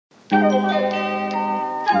Hello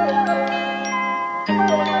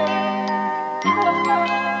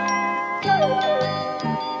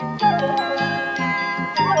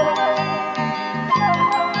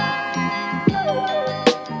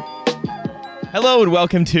and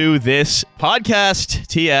welcome to this podcast,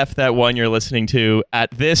 TF, that one you're listening to at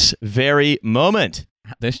this very moment.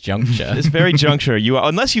 At this juncture. This very juncture.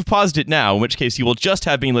 Unless you've paused it now, in which case you will just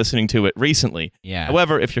have been listening to it recently. Yeah.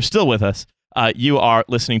 However, if you're still with us, you are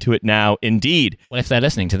listening to it now indeed. Well, if they're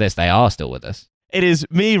listening to this, they are still with us. It is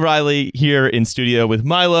me, Riley, here in studio with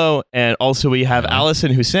Milo, and also we have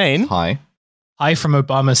Allison Hussein. Hi. Hi from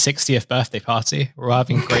Obama's 60th birthday party. We're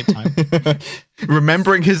having a great time.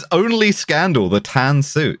 Remembering his only scandal, the tan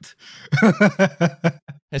suit.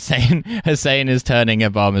 Hussein is turning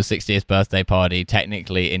Obama's 60th birthday party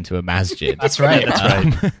technically into a masjid. That's right.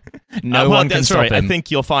 That's right. No one can stop him. I think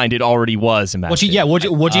you'll find it already was a masjid. What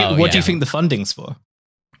do you think the funding's for?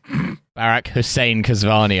 Barack Hussein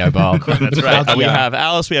Kazvani Obama. That's right. We have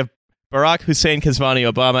Alice, we have Barack Hussein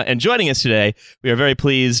Kazvani Obama, and joining us today, we are very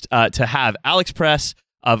pleased to have Alex Press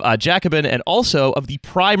of Jacobin and also of the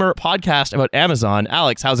Primer podcast about Amazon.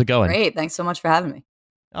 Alex, how's it going? Great. Thanks so much for having me.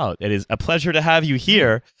 Oh, it is a pleasure to have you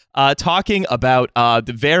here talking about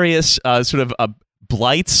the various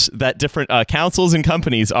blights that different councils and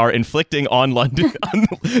companies are inflicting on London, on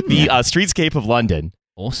the streetscape of London.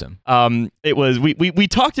 Awesome. We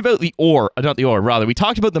talked about the we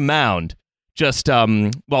talked about the Mound just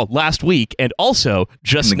last week, and also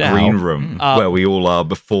just in the now, green room where we all are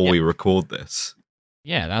before we record this.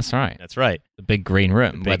 Yeah, that's right. That's right. The big green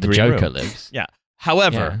room where the Joker lives. Yeah.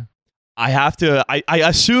 However, I have to. I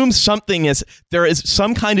assume there is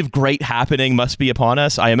some kind of great happening must be upon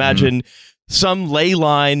us. I imagine some ley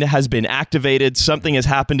line has been activated. Something has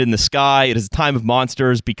happened in the sky. It is a time of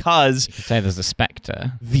monsters because You could say there's a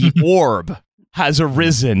specter. the orb has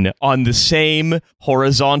arisen on the same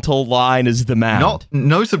horizontal line as the Mound.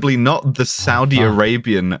 Notably not the Saudi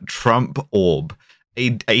Arabian Trump orb.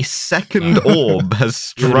 A second orb has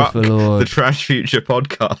struck the Trash Future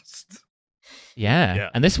podcast. Yeah.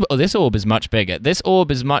 And this orb is much bigger. This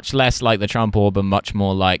orb is much less like the Trump orb and much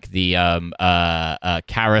more like the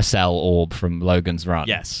carousel orb from Logan's Run.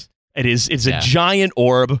 Yes. It's a giant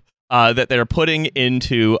orb that they're putting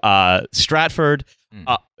into Stratford,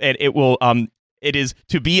 and it will it is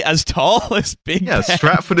to be as tall as Big Ben.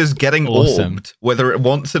 Stratford is getting orbed, whether it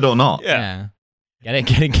wants it or not. Yeah.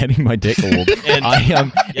 Getting my dick orbed. And,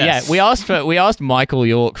 we asked Michael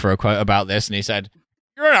York for a quote about this, and he said,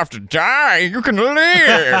 "You don't have to die. You can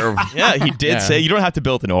live." Yeah, he did say you don't have to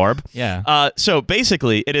build an orb. Yeah. So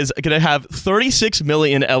basically, it is going to have 36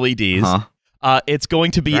 million LEDs. It's going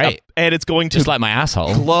to be, and it's going to just like my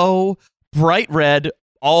asshole, glow bright red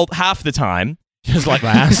half the time, just like my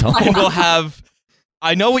asshole. And we'll have.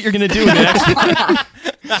 I know what you're going to do in the next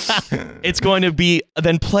one. It's going to be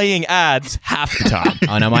then playing ads half the time.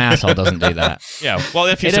 Oh no, my asshole doesn't do that. Yeah, well,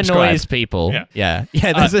 if you it subscribe. Annoys people. Yeah.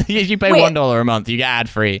 If you pay Wait. $1 a month, you get ad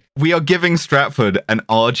free. We are giving Stratford an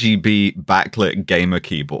RGB backlit gamer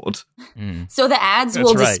keyboard. So the ads That's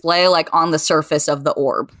will right. display like on the surface of the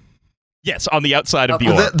orb. Yes, on the outside of the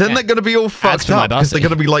Okay. orb. Then they're going to be all fucked for my up because they're bussy.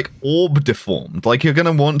 going to be like orb deformed. Like you're going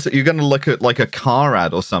to look at like a car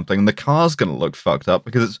ad or something, and the car's going to look fucked up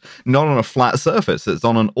because it's not on a flat surface; it's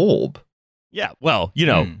on an orb. Yeah, well,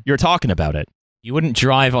 you're talking about it. You wouldn't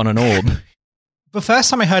drive on an orb. The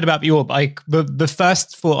first time I heard about the orb, the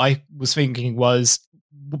first thought I was thinking was,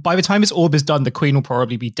 by the time this orb is done, the Queen will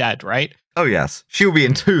probably be dead, right? Oh yes, she will be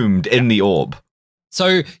entombed in the orb.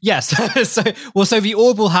 So yes, so the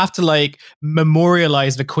orb will have to like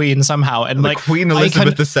memorialize the Queen somehow, and The like Queen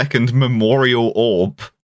Elizabeth II memorial orb.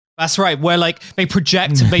 That's right, where like they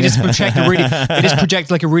just project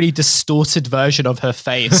like a really distorted version of her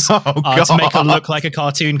face to make her look like a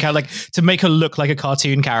cartoon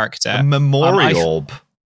character. A memorial orb.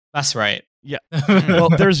 That's right. Yeah. Well,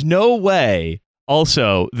 there's no way.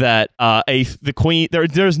 Also, that the Queen,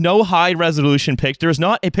 there's no high resolution picture. There's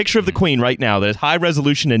not a picture of the Queen right now that is high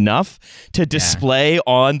resolution enough to display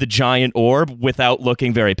on the giant orb without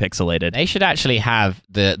looking very pixelated. They should actually have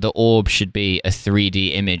the orb should be a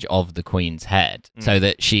 3D image of the Queen's head, so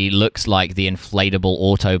that she looks like the inflatable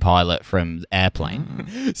autopilot from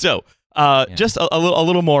Airplane. So. Just a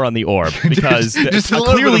little more on the orb, because just a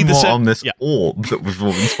little clearly bit more on this orb that we've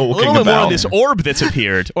all been talking a little bit more on about. this orb that's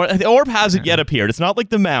appeared, or the orb hasn't yet appeared. It's not like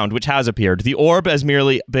the Mound, which has appeared. The orb has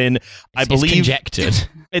merely been, I believe, conjectured.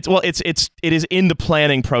 It is in the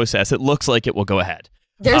planning process. It looks like it will go ahead.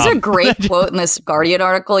 There's a great quote in this Guardian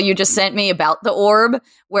article you just sent me about the orb,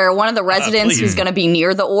 where one of the residents who's going to be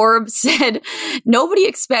near the orb said, "Nobody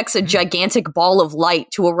expects a gigantic ball of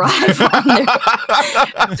light to arrive on their."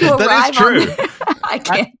 That is true. I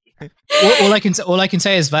can't. All I can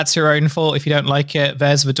say is that's your own fault. If you don't like it,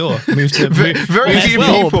 there's the door. Very few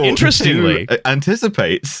people interestingly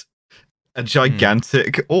anticipates a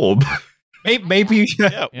gigantic orb. Maybe you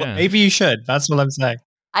should. Yeah. Maybe you should. That's what I'm saying.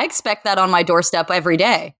 I expect that on my doorstep every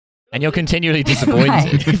day. And you're continually disappointed.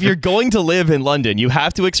 Right. If you're going to live in London, you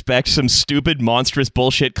have to expect some stupid, monstrous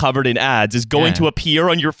bullshit covered in ads is going to appear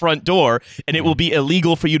on your front door, and it will be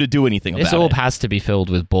illegal for you to do anything about it. This orb has to be filled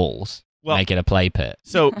with balls. Well, make it a play pit.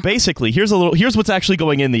 So basically, here's what's actually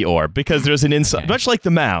going in the orb, because there's an inside, much like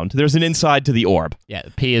the mound, there's an inside to the orb. Yeah,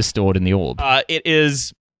 the pee is stored in the orb. It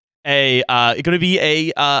is going to be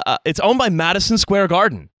it's owned by Madison Square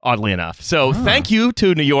Garden, oddly enough. So thank you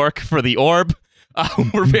to New York for the orb.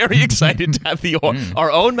 We're very excited to have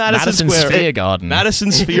our own Madison Square Sphere Garden.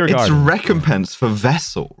 Madison Sphere Garden. It's recompense for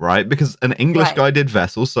vessel, right? Because an English guy did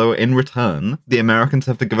vessel, so in return, the Americans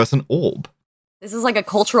have to give us an orb. This is like a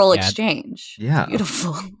cultural exchange. Yeah.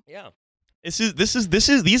 Beautiful. Yeah. This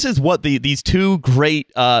is what these two great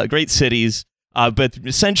cities, but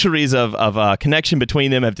centuries of connection between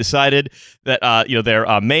them, have decided that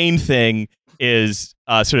their main thing is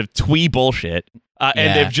sort of twee bullshit.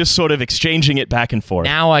 And they're just sort of exchanging it back and forth.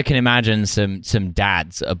 Now I can imagine some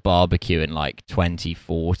dads at a barbecue in like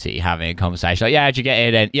 2040 having a conversation like, how'd you get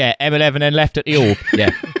here then? Yeah, M11 and left at the orb.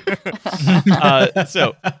 Yeah.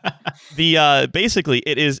 So basically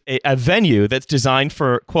it is a venue that's designed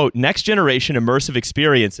for, quote, next generation immersive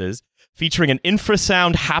experiences featuring an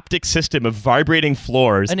infrasound haptic system of vibrating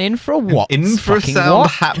floors. An infra what? Infrasound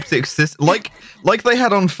haptic system. Like they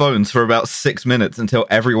had on phones for about 6 minutes until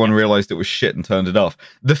everyone realized it was shit and turned it off.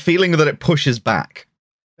 The feeling that it pushes back.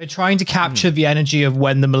 They're trying to capture the energy of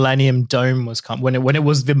when the Millennium Dome was when it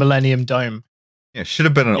was the Millennium Dome. Yeah, should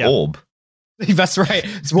have been an orb. That's right.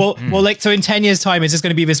 So, so in 10 years' time, it's just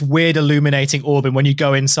going to be this weird illuminating orb, and when you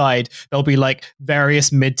go inside, there'll be like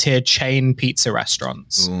various mid-tier chain pizza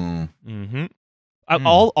restaurants. Mm-hmm.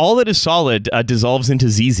 All that is solid dissolves into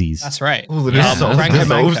ZZs. That's right. All that is solid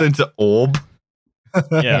dissolves into orb.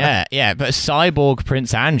 Yeah. But Cyborg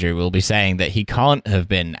Prince Andrew will be saying that he can't have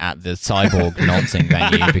been at the Cyborg Nonsing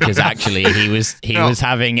venue because actually he was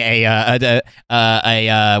having a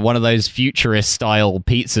one of those futurist style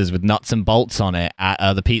pizzas with nuts and bolts on it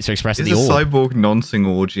at the Pizza Express. Is the a Cyborg Nonsing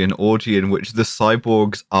orgy an orgy in which the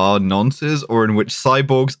cyborgs are nonces or in which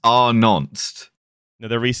cyborgs are nonced? No,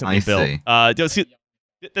 they're recently built.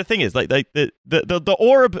 The thing is, like the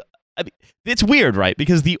orb. I mean, it's weird, right?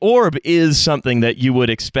 Because the orb is something that you would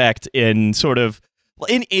expect in sort of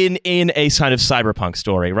in a kind of cyberpunk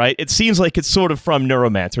story, right? It seems like it's sort of from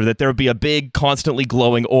Neuromancer, that there would be a big, constantly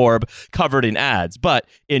glowing orb covered in ads. But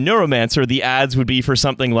in Neuromancer, the ads would be for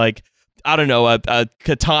something like, I don't know, a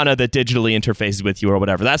katana that digitally interfaces with you or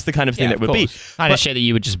whatever. That's the kind of thing that would be. Kind of shit that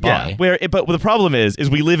you would just buy. Yeah, but the problem is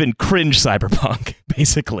we live in cringe cyberpunk,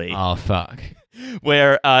 basically. Oh, fuck.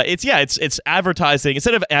 Where it's advertising,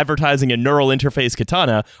 instead of advertising a neural interface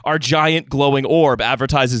katana, our giant glowing orb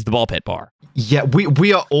advertises the ball pit bar. Yeah,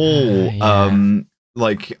 we are all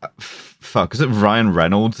fuck, is it Ryan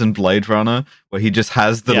Reynolds in Blade Runner where he just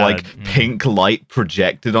has the pink light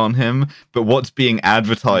projected on him, but what's being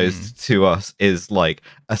advertised to us is like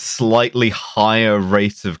a slightly higher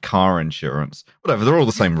rate of car insurance. Whatever, they're all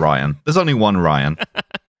the same Ryan. There's only one Ryan.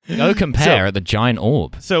 Go compare at the giant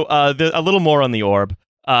orb. So a little more on the orb.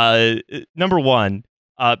 Number one,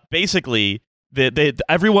 basically,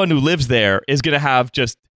 everyone who lives there is going to have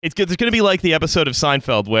just... It's going to be like the episode of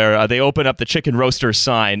Seinfeld where they open up the chicken roaster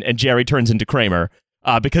sign and Jerry turns into Kramer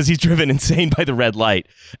because he's driven insane by the red light.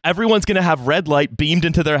 Everyone's going to have red light beamed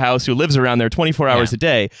into their house who lives around there 24 hours a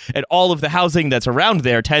day, and all of the housing that's around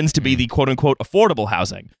there tends to be the quote-unquote affordable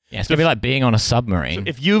housing. Yeah, it's going to be like being on a submarine. So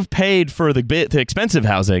if you've paid for the expensive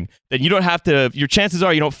housing, then you don't have to... Your chances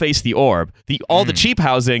are you don't face the orb. All the cheap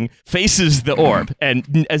housing faces the orb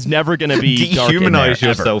and is never going to be dark in there, Dehumanize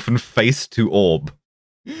yourself and face to orb.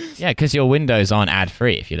 Yeah, because your windows aren't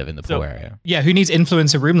ad-free if you live in the poor area. Yeah, who needs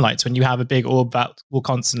influencer room lights when you have a big orb that will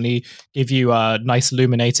constantly give you nice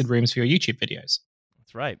illuminated rooms for your YouTube videos?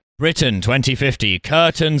 That's right. Britain 2050,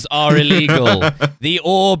 curtains are illegal. The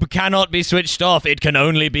orb cannot be switched off. It can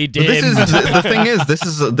only be dimmed. The thing is,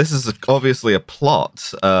 this is obviously a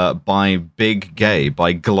plot by Big Gay,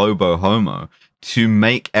 by Globo Homo, to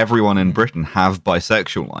make everyone in Britain have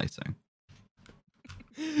bisexual lighting.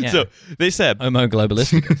 Yeah. So they said, Homo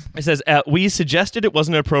globalist. it says, we suggested it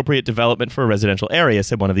wasn't an appropriate development for a residential area,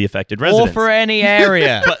 said one of the affected residents. Or for any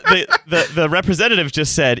area. But the representative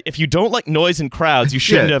just said, if you don't like noise and crowds, you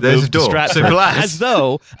shouldn't have there's a moved to door. Stratford. Simple as.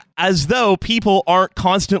 As though people aren't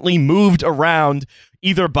constantly moved around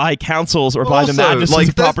either by councils or by the madness of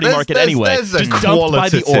the property market anyway. There's a just dumped by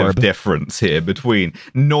the qualitative orb. difference here between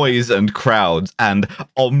noise and crowds and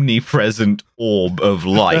omnipresent orb of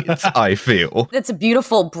light, I feel. That's a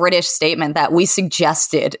beautiful British statement that we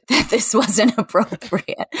suggested that this wasn't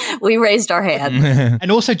appropriate. We raised our hand.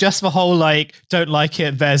 And also just the whole like, don't like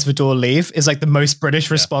it, there's the door, leave is like the most British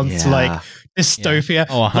response to like dystopia.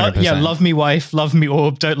 Oh, 100%. Love me wife, love me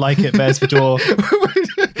orb, don't like it, there's the door.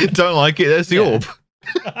 Don't like it, there's the orb.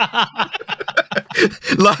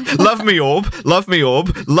 Love me orb, love me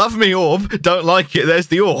orb, love me orb, don't like it, there's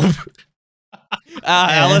the orb.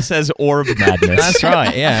 Alice says orb madness. That's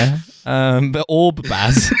right, yeah. But orb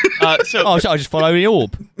Baz. I just follow the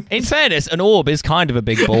orb. In fairness, an orb is kind of a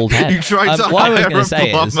big bald head. You tried to what I was hire gonna a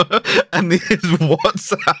say is, plumber, and his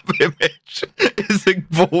WhatsApp image is a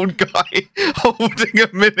bald guy holding a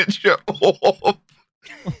miniature orb.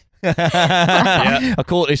 I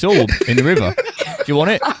caught this orb in the river. Do you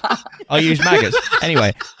want it? I use maggots.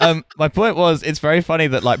 Anyway, my point was, it's very funny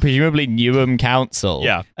that like presumably Newham Council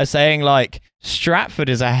are saying like Stratford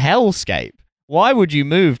is a hellscape. Why would you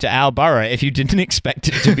move to our borough if you didn't expect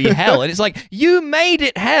it to be hell? And it's like, you made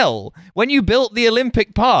it hell when you built the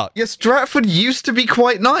Olympic Park. Yeah, Stratford used to be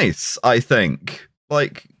quite nice, I think.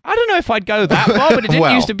 Like, I don't know if I'd go that far, but it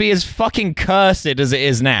didn't used to be as fucking cursed as it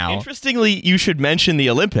is now. Interestingly, you should mention the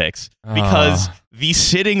Olympics because the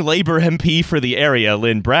sitting Labour MP for the area,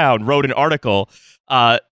 Lynn Brown, wrote an article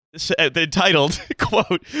entitled,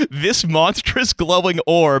 quote, "This monstrous glowing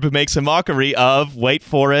orb makes a mockery of," wait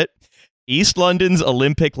for it, "East London's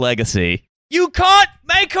Olympic legacy." You can't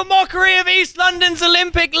make a mockery of East London's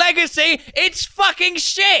Olympic legacy. It's fucking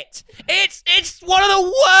shit. It's one of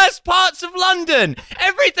the worst parts of London.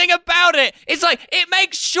 Everything about it. It's like, it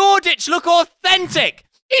makes Shoreditch look authentic.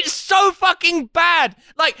 It's so fucking bad.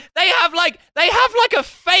 Like, they have a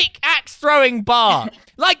fake axe throwing bar.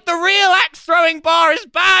 Like, the real axe throwing bar is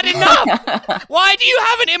bad enough. Why do you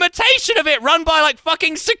have an imitation of it run by, like,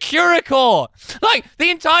 fucking Securicore? Like,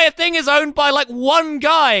 the entire thing is owned by, like, one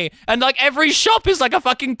guy. And, like, every shop is, like, a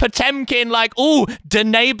fucking Potemkin, like, ooh, the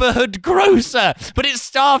neighborhood grocer. But it's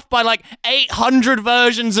staffed by, like, 800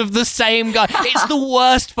 versions of the same guy. It's the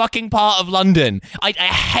worst fucking part of London. I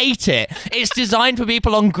hate it. It's designed for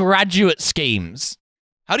people on graduate schemes.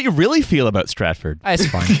 How do you really feel about Stratford? It's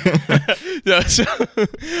fine.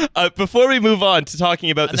 Before we move on to talking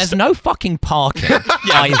about there's no fucking parking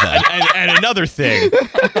either. And another thing.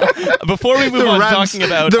 Before we move on to talking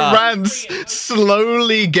about... The rants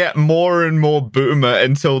slowly get more and more boomer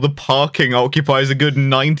until the parking occupies a good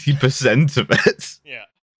 90% of it. Yeah.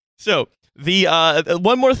 So... The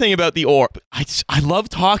one more thing about the orb. I love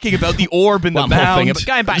talking about the orb in the mound.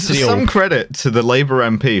 Going back to the orb. Some credit to the Labour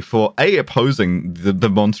MP for A, opposing the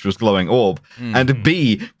monstrous glowing orb, and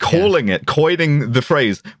B, coining the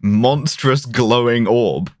phrase monstrous glowing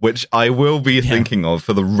orb, which I will be thinking of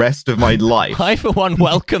for the rest of my life. I, for one,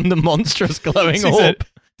 welcome the monstrous glowing orb.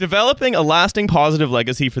 Developing a lasting positive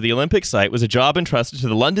legacy for the Olympic site was a job entrusted to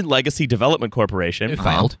the London Legacy Development Corporation. It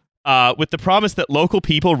failed. With the promise that local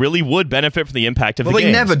people really would benefit from the impact of the games.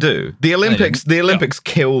 Well, they never do. The Olympics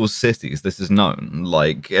kills cities. This is known.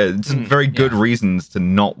 Like, it's very good reasons to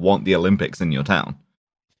not want the Olympics in your town.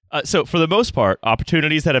 So, for the most part,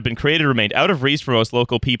 opportunities that have been created remained out of reach for most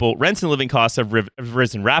local people. Rents and living costs have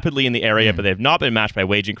risen rapidly in the area, but they have not been matched by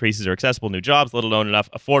wage increases or accessible new jobs, let alone enough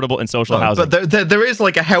affordable and social housing. But there is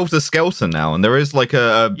like a helter-skelter now, and there is like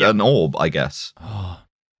an orb, I guess. Oh.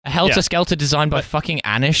 A helter-skelter designed by fucking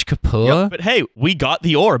Anish Kapoor? Yep, but hey, we got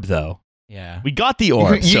the orb, though. Yeah. We got the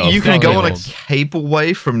orb. You can go on a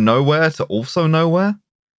cableway from nowhere to also nowhere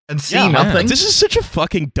and see nothing. This is such a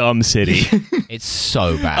fucking dumb city. It's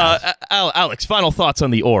so bad. Alex, final thoughts on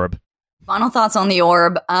the orb. Final thoughts on the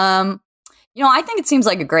orb. I think it seems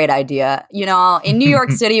like a great idea. In New York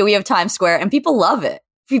City, we have Times Square, and people love it.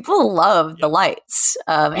 People love the lights.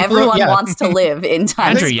 Everyone wants to live in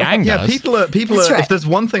Times Square. Yang does. People are. Right. If there's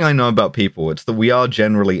one thing I know about people, it's that we are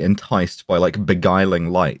generally enticed by like beguiling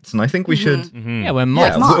lights, and I think we should. Yeah, we're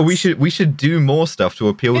moths. We should do more stuff to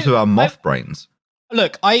appeal to our moth brains.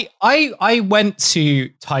 Look, I went to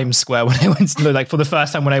Times Square when I went to for the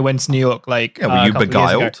first time when I went to New York. Were you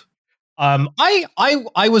beguiled?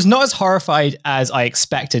 I was not as horrified as I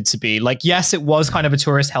expected to be. Like, yes, it was kind of a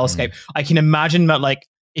tourist hellscape. I can imagine that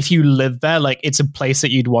if you live there, it's a place that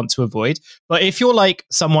you'd want to avoid. But if you're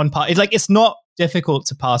someone it's not difficult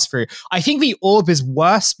to pass through. I think the orb is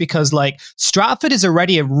worse because like Stratford is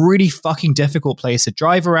already a really fucking difficult place to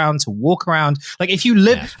drive around, to walk around. Like if you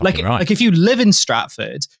live like if you live in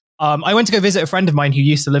Stratford, I went to go visit a friend of mine who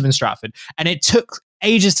used to live in Stratford, and it took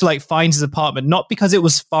ages to like find his apartment, not because it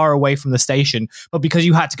was far away from the station, but because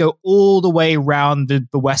you had to go all the way around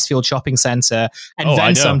the Westfield shopping center and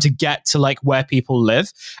then some to get to like where people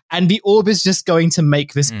live. And the orb is just going to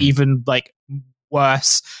make this even like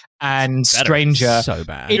worse and stranger. So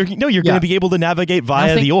bad. You're going to be able to navigate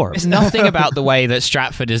via the orb. Nothing about the way that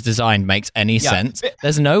Stratford is designed makes any sense.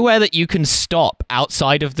 There's nowhere that you can stop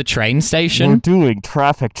outside of the train station. We're doing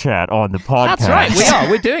traffic chat on the podcast. That's right, we are.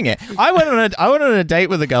 We're doing it. I went on a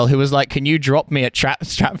date with a girl who was like, "Can you drop me at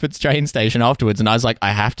Stratford's train station afterwards?" And I was like,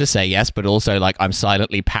 "I have to say yes, but also like I'm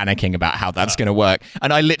silently panicking about how that's going to work."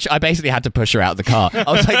 And I basically had to push her out of the car.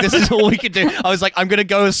 I was like, "This is all we could do." I was like, "I'm going to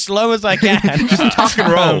go as slow as I can." Just tuck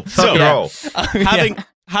and roll.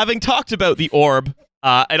 Having talked about the orb,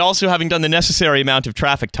 and also having done the necessary amount of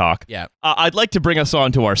traffic talk, I'd like to bring us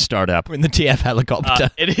on to our startup. We're in the TF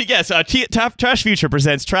helicopter. Trash Future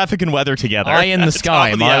presents Traffic and Weather together. Eye in the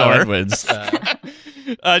sky, Milo Edwards.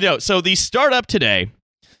 So the startup today,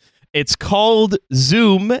 it's called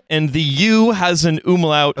Zoom, and the U has an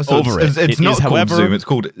umlaut over it. It's not called Zoom, it's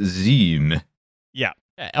called Zoom. Yeah.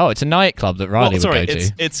 Oh, it's a nightclub that Riley would go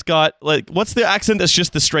to. It's got like, what's the accent that's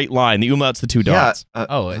just the straight line? The umlaut's the two dots.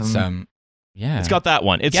 It's got that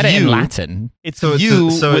one. It's Get it in Latin. It's with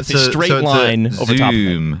the straight line over top of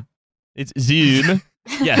it. It's Zoom.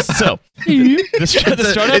 Yes. So the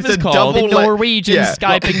startup is called the Norwegian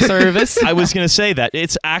Skyping service. I was going to say that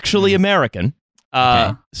it's actually American.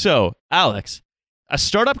 So Alex, a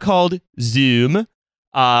startup called Zoom.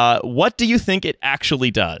 What do you think it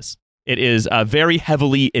actually does? It is very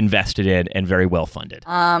heavily invested in and very well funded.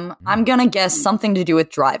 I'm gonna guess something to do with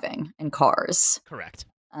driving and cars. Correct.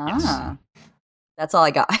 Yes. That's all I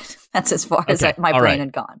got. That's as far as my brain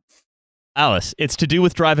had gone. Alice, it's to do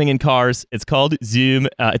with driving in cars. It's called Zoom.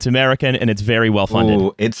 It's American and it's very well funded.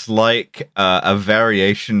 Ooh, it's like a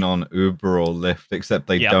variation on Uber or Lyft, except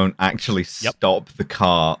they don't actually stop the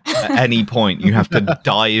car at any point. You have to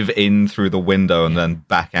dive in through the window and then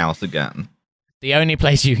back out again. The only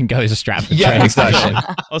place you can go is a Stratford train exactly.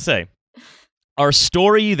 station. I'll say, our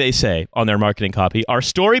story, they say on their marketing copy, our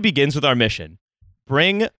story begins with our mission.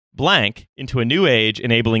 Bring blank into a new age,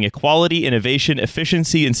 enabling equality, innovation,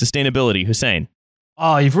 efficiency, and sustainability. Hussein.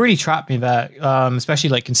 Oh, you've really trapped me there, especially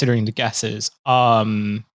like considering the guesses.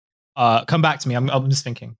 Come back to me. I'm just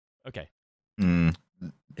thinking. Okay.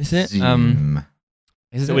 Is it? Zoom.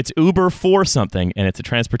 It's Uber for something, and it's a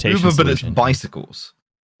transportation Uber, solution. but it's bicycles.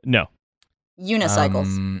 No.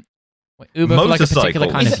 Unicycles. Uber for like a particular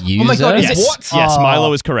kind of user? Oh my God, Yes,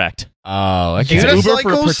 Milo is correct. Oh, okay. It's Uber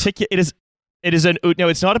for a particular.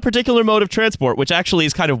 It's not a particular mode of transport, which actually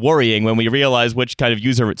is kind of worrying when we realize which kind of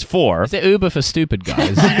user it's for. Is it Uber for stupid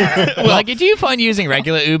guys? Do you find using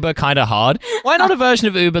regular Uber kind of hard? Why not a version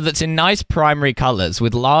of Uber that's in nice primary colors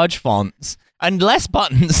with large fonts and less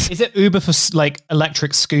buttons? Is it Uber for like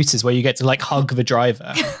electric scooters where you get to like hug the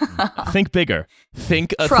driver? Think bigger.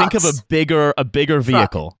 Think of a bigger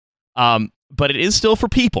vehicle. But it is still for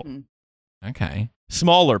people. Okay.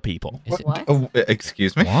 Smaller people. What? Oh,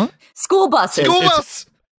 excuse me? What? School buses. School bus!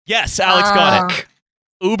 Yes, Alex got it.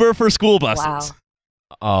 Uber for school buses. Wow.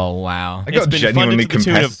 Oh, wow. I got genuinely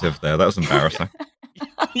competitive there. That was embarrassing.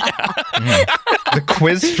 The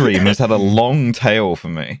quiz stream has had a long tail for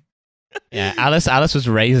me. Yeah, Alice was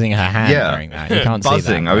raising her hand during that. You can't buzzing.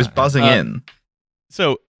 see that. I was buzzing in.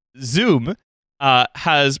 So, Zoom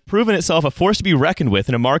has proven itself a force to be reckoned with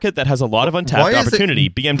in a market that has a lot of untapped opportunity.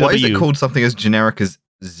 BMW. Why is it called something as generic as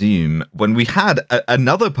Zoom when we had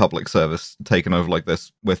another public service taken over like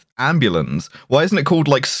this with ambulance? Why isn't it called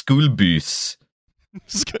like school bus? Look,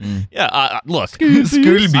 school bus. I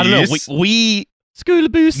don't know. We school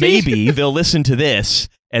bus. Maybe they'll listen to this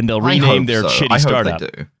and they'll rename their shitty startup. I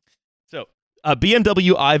hope they do. So,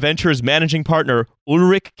 BMW iVentures managing partner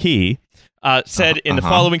Ulrich Key said in the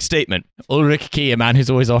following statement. Ulrich Key, a man who's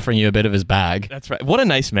always offering you a bit of his bag. That's right. What a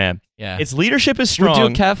nice man. Yeah. Its leadership is strong. Would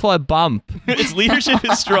you care for a bump? Its leadership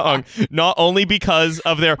is strong, not only because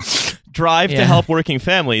of their drive to help working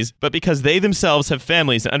families, but because they themselves have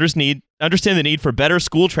families and understand the need for better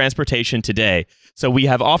school transportation today. So we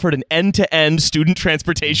have offered an end-to-end student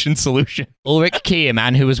transportation solution. Ulrich Key, a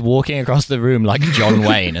man who was walking across the room like John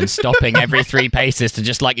Wayne and stopping every 3 paces to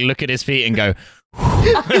just like look at his feet and go,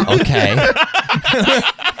 okay.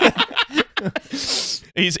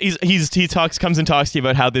 He comes and talks to you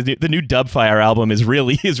about how the new Dubfire album is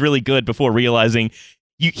really good before realizing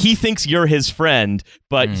he thinks you're his friend,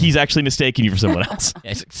 but he's actually mistaken you for someone else.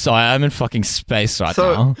 Sorry, I'm in fucking space right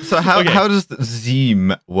now. So how does the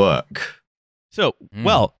Zoom work? So,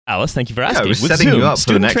 well, Alice, thank you for asking. Yeah, we're setting you up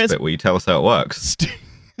for the next bit where you tell us how it works.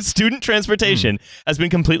 Student transportation has been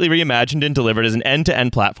completely reimagined and delivered as an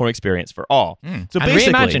end-to-end platform experience for all. So and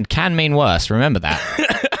reimagined can mean worse. Remember that.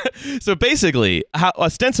 So basically,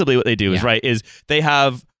 ostensibly what they do is they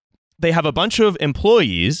have a bunch of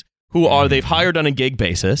employees who they've hired on a gig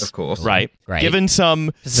basis, of course, right? Great. Given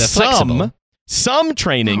some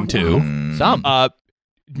training to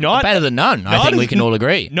not better than none. I think we can all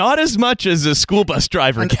agree. Not as much as a school bus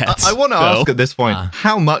driver gets. I want to ask at this point,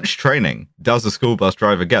 how much training does a school bus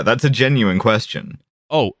driver get? That's a genuine question.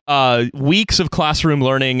 Weeks of classroom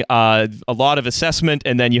learning, a lot of assessment,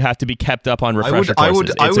 and then you have to be kept up on refresher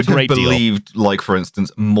courses. I would have believed, like, for instance,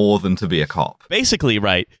 more than to be a cop. Basically,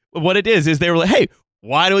 right. What it is they were like, hey,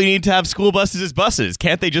 why do we need to have school buses as buses?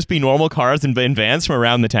 Can't they just be normal cars and vans from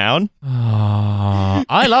around the town?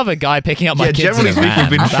 I love a guy picking up my kids generally in a van. speaking,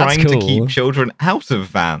 we've been trying to keep children out of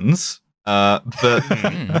vans, but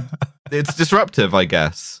it's disruptive, I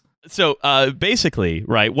guess. So basically,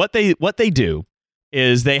 right, what they do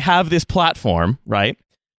is they have this platform, right?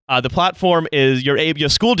 The platform is your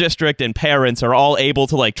school district and parents are all able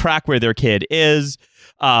to like track where their kid is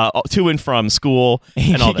to and from school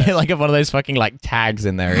and all that. Like one of those fucking like tags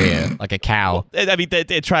in their ear, like a cow. Well, I mean,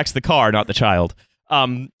 it tracks the car, not the child.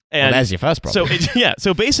 And that's your first problem.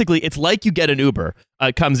 So basically, it's like you get an Uber.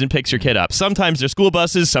 Comes and picks your kid up. Sometimes they're school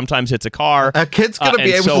buses. Sometimes it's a car. A kid's gonna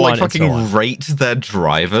be able to like fucking rate their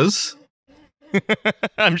drivers.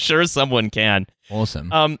 I'm sure someone can.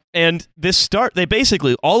 Awesome. And they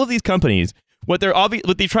basically, all of these companies, what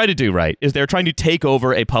they try to do, right, is they're trying to take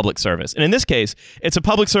over a public service. And in this case, it's a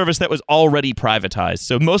public service that was already privatized.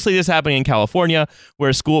 So mostly this happening in California,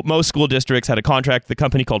 where most school districts had a contract with a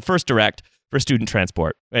company called First Direct for student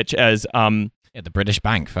transport, which as the British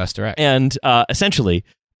bank, First Direct. And essentially,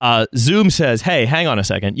 Zoom says, hey, hang on a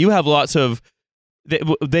second. You have lots of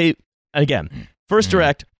First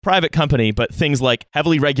Direct, private company, but things like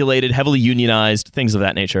heavily regulated, heavily unionized, things of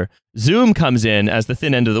that nature. Zoom comes in as the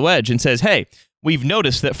thin end of the wedge and says, hey, we've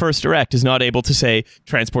noticed that First Direct is not able to, say,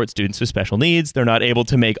 transport students with special needs. They're not able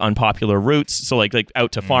to make unpopular routes, so like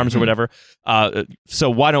out to farms or whatever. So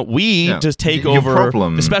why don't we just take over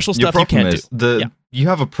the special stuff you can't do? You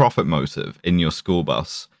have a profit motive in your school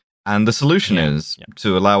bus, and the solution is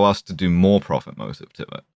to allow us to do more profit motive to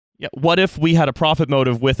it. Yeah. What if we had a profit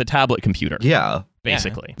motive with a tablet computer? Yeah.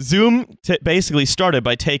 Basically. Yeah. Zoom basically started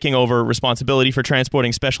by taking over responsibility for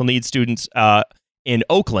transporting special needs students in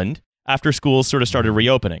Oakland after schools sort of started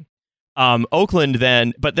reopening. Oakland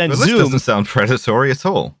then Zoom doesn't sound predatory at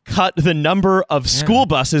all. Cut the number of school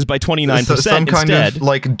buses by 29%. Some kind of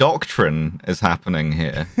like doctrine is happening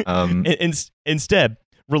here. Instead,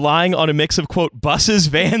 relying on a mix of, quote, buses,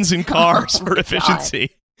 vans, and cars for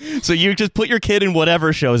efficiency. So you just put your kid in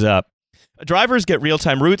whatever shows up. Drivers get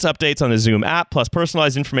real-time routes updates on the Zoom app, plus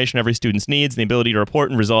personalized information every student's needs, and the ability to report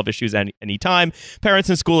and resolve issues any time. Parents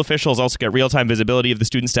and school officials also get real-time visibility of the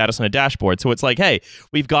student status on a dashboard. So it's like, hey,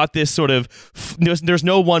 we've got this sort of... There's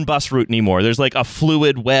no one bus route anymore. There's like a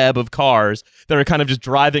fluid web of cars that are kind of just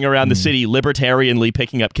driving around the city libertarianly,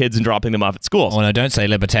 picking up kids and dropping them off at schools. Oh, no, don't say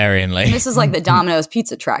libertarianly. This is like the Domino's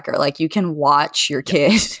pizza tracker. Like, you can watch your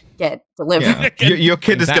kid get delivered. Yeah. Your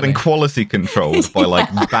kid is getting quality controlled by like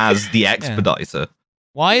Baz the Expediter.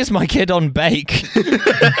 Why is my kid on bake?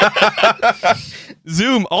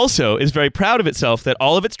 Zoom also is very proud of itself that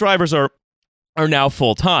all of its drivers are now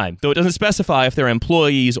full-time, though it doesn't specify if they're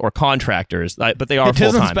employees or contractors, but they are full-time.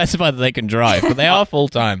 It doesn't specify that they can drive, but they are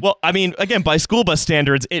full-time. Well, I mean, again, by school bus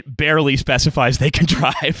standards, it barely specifies they can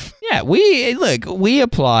drive. Yeah, we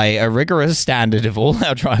apply a rigorous standard if all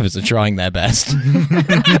our drivers are trying their best.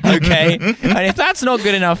 Okay? And if that's not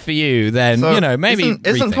good enough for you, then, maybe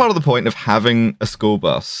Isn't part of the point of having a school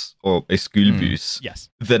bus or a school bus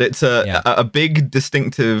that it's a big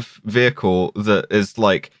distinctive vehicle that is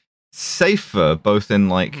like safer both in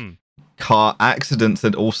like car accidents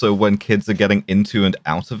and also when kids are getting into and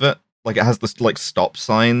out of it? Like it has this like stop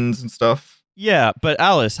signs and stuff. Yeah, but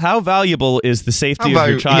Alice, how valuable is the safety of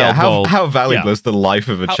your child? Yeah, how valuable is the life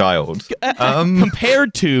of a child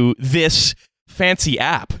compared to this fancy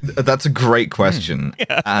app? That's a great question.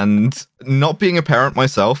 And not being a parent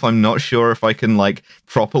myself, I'm not sure if I can like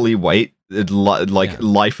properly weight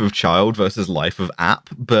life of child versus life of app,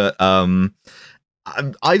 but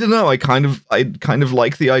I don't know. I kind of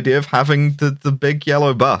like the idea of having the big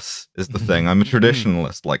yellow bus is the thing. I'm a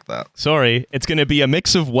traditionalist like that. Sorry, it's going to be a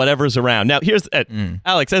mix of whatever's around. Now, here's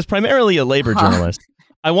Alex, as primarily a labor journalist,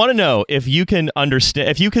 I want to know if you can understand,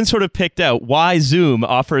 if you can sort of pick out why Zoom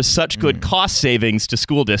offers such good cost savings to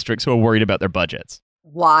school districts who are worried about their budgets.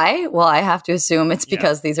 Why? Well, I have to assume it's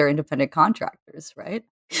because these are independent contractors, right?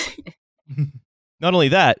 Not only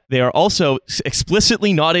that, they are also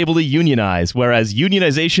explicitly not able to unionize, whereas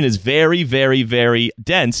unionization is very, very, very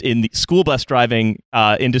dense in the school bus driving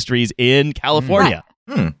industries in California.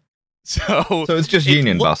 Right. So it's just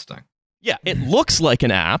union busting. Yeah, it looks like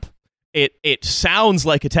an app. It sounds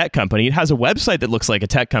like a tech company. It has a website that looks like a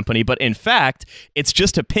tech company, but in fact, it's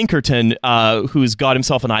just a Pinkerton who's got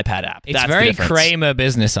himself an iPad app. It's very Kramer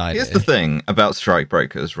business idea. Here's the thing about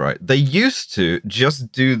strikebreakers, right? They used to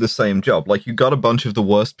just do the same job. Like, you got a bunch of the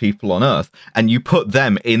worst people on Earth, and you put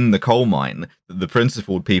them in the coal mine that the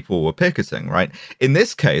principled people were picketing, right? In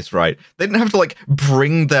this case, right, they didn't have to, like,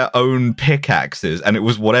 bring their own pickaxes, and it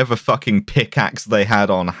was whatever fucking pickaxe they had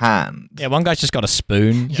on hand. Yeah, one guy's just got a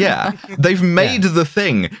spoon. Yeah. They've made the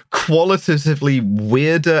thing qualitatively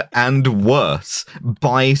weirder and worse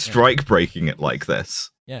by strike breaking it like this.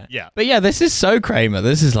 Yeah. But yeah, this is so Kramer.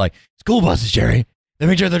 This is like, school buses, Jerry. They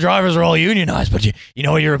make sure the drivers are all unionized, but you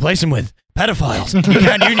know what you replace them with? Pedophiles. You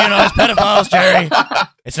can't unionize pedophiles, Jerry.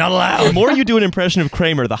 It's not allowed. The more you do an impression of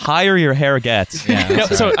Kramer, the higher your hair gets. Yeah,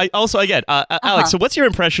 so Alex, so what's your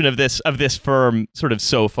impression of this firm sort of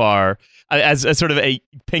so far? As sort of a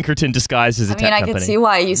Pinkerton disguised as a tech company. I can see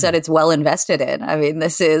why you said it's well invested in. I mean,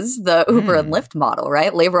 this is the Uber and Lyft model,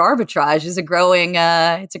 right? Labor arbitrage is a growing,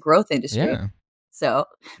 it's a growth industry. Yeah. So,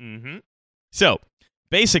 So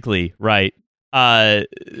basically, right? They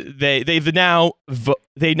now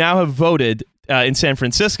have voted in San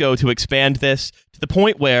Francisco to expand this to the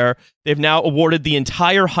point where they've now awarded the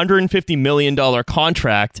entire $150 million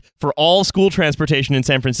contract for all school transportation in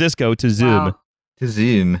San Francisco to Zoom. Wow.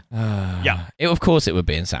 Zoom. Of course it would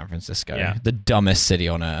be in San Francisco. Yeah. The dumbest city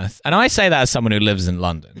on earth. And I say that as someone who lives in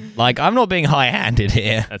London. Like, I'm not being high-handed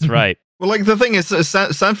here. That's right. Well, like, the thing is,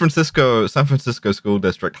 San Francisco School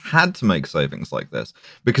District had to make savings like this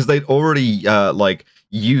because they'd already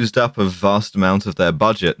used up a vast amount of their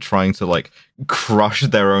budget trying to like crush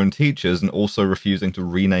their own teachers and also refusing to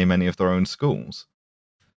rename any of their own schools.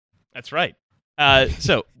 That's right.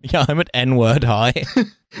 So yeah, I'm at N-word high.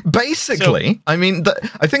 Basically, I mean,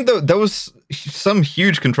 I think there was some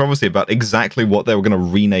huge controversy about exactly what they were going to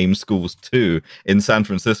rename schools to in San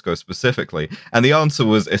Francisco specifically, and the answer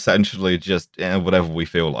was essentially just whatever we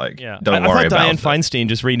feel like. Yeah. Don't worry about it. Dianne Feinstein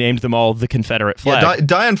just renamed them all the Confederate flag. Yeah,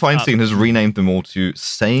 Dianne Feinstein has renamed them all to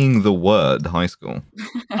saying the word high school.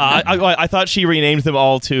 I thought she renamed them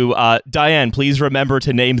all to Dianne, please remember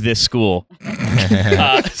to name this school.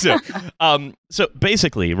 So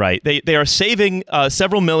basically, right, they are saving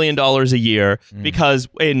several $1 million a year because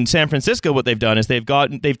in San Francisco what they've done is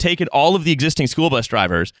they've taken all of the existing school bus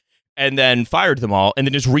drivers and then fired them all and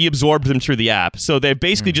then just reabsorbed them through the app. So they've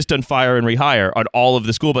basically just done fire and rehire on all of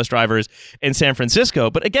the school bus drivers in San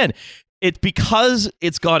Francisco. But again, it's because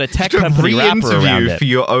it's got a tech company wrapper around it. For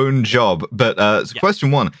your own job. But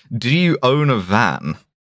question one, do you own a van?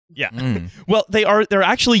 Yeah. Well, they're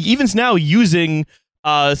actually even now using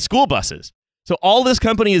school buses. So all this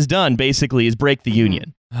company has done basically is break the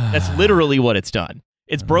union. That's literally what it's done.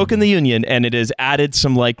 It's broken the union and it has added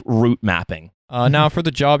some like route mapping. Now for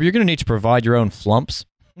the job, you're going to need to provide your own flumps.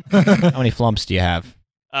 How many flumps do you have?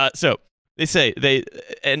 So they say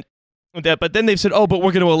but then they've said, oh, but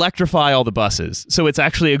we're going to electrify all the buses. So it's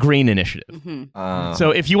actually a green initiative.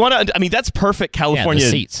 So if you want to, I mean, that's perfect California.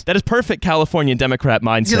 Seats. That is perfect California Democrat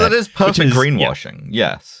mindset. Yeah, that is perfect greenwashing.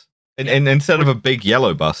 Yes. And instead of a big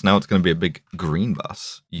yellow bus, now it's going to be a big green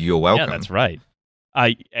bus. You're welcome. Yeah, that's right.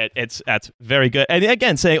 That's very good. And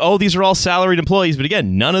again, saying, oh, these are all salaried employees, but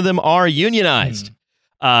again, none of them are unionized.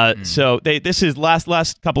 So this is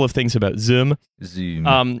last couple of things about Zoom.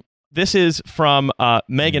 This is from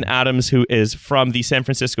Megan Adams, who is from the San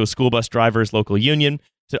Francisco School Bus Drivers Local Union.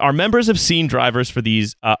 So our members have seen drivers for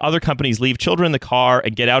these other companies leave children in the car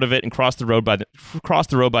and get out of it and cross the road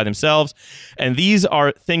by themselves. And these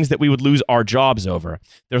are things that we would lose our jobs over.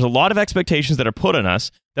 There's a lot of expectations that are put on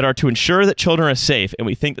us that are to ensure that children are safe, and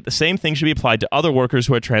we think that the same thing should be applied to other workers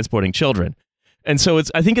who are transporting children. And so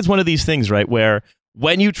I think it's one of these things, right, where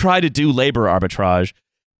when you try to do labor arbitrage,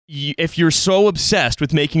 if you're so obsessed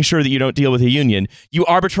with making sure that you don't deal with a union, you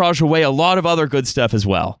arbitrage away a lot of other good stuff as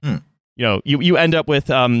well. You know, you end up with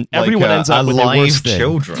everyone ends up with their worst thing.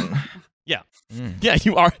 Children. Yeah, yeah.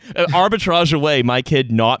 You arbitrage away my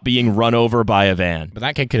kid not being run over by a van. But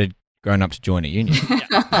that kid could have grown up to join a union.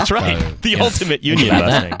 That's right. The ultimate union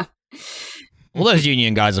busting. All those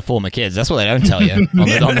union guys are former kids. That's what they don't tell you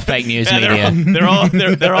on the fake news media.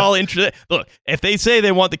 They're all interested. Look, if they say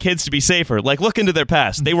they want the kids to be safer, like look into their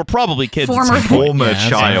past. They were probably kids. Former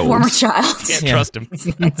child. Can't trust them.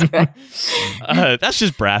 That's right. That's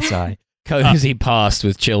just brass eye. Cozy past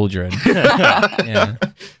with children.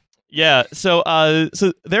 Yeah. So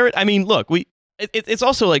there. I mean, look, it's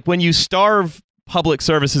also like when you starve public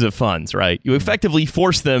services of funds, right? You effectively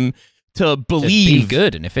force them to believe be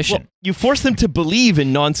good and efficient. Well, you force them to believe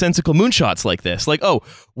in nonsensical moonshots like this. Like, oh,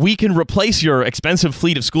 we can replace your expensive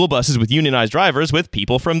fleet of school buses with unionized drivers with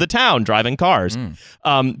people from the town driving cars.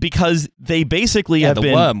 Because they basically have been...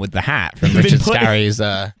 the worm with the hat from Richard Scarry's...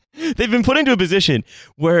 They've been put into a position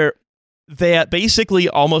where they basically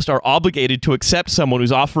almost are obligated to accept someone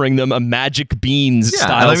who's offering them a magic beans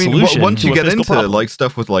style solution. Once you get into problem. like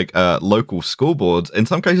stuff with like local school boards, in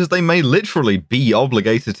some cases they may literally be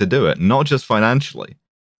obligated to do it, not just financially,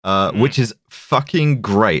 which is fucking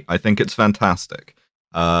great. I think it's fantastic.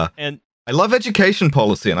 And I love education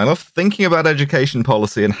policy, and I love thinking about education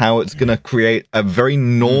policy and how it's going to create a very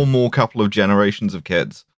normal couple of generations of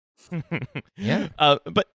kids.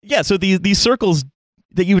 So these circles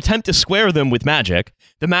that you attempt to square them with magic,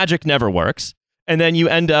 the magic never works. And then you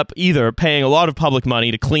end up either paying a lot of public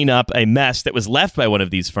money to clean up a mess that was left by one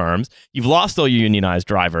of these firms. You've lost all your unionized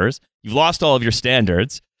drivers. You've lost all of your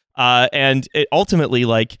standards. And it ultimately,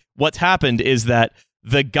 like, what's happened is that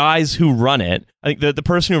the guys who run it, I think the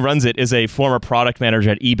person who runs it is a former product manager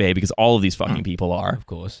at eBay, because all of these fucking people are. Of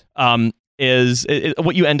course.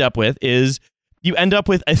 What you end up with is you end up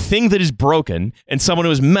with a thing that is broken and someone who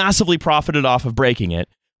has massively profited off of breaking it,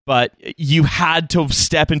 but you had to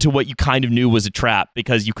step into what you kind of knew was a trap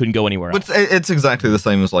because you couldn't go anywhere else. But it's exactly the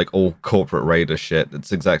same as like all corporate raider shit.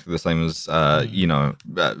 It's exactly the same as,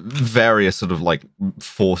 various sort of like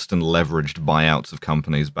forced and leveraged buyouts of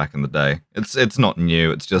companies back in the day. It's not new.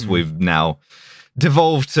 It's just we've now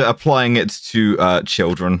devolved to applying it to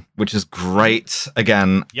children, which is great.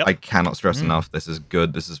 Again, I cannot stress enough. This is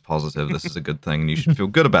good. This is positive. This is a good thing, and you should feel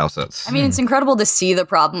good about it. I mean, it's incredible to see the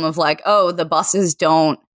problem of like, oh, the buses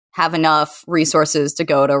don't have enough resources to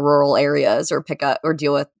go to rural areas or pick up or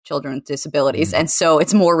deal with children with disabilities. And so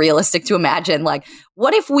it's more realistic to imagine, like,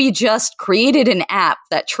 what if we just created an app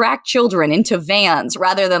that tracked children into vans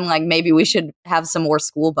rather than like maybe we should have some more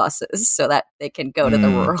school buses so that they can go to the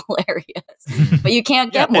rural areas. But you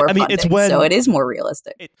can't get more funding, so it is more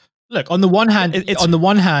realistic. Look, on the one hand,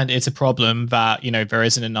 it's a problem that, there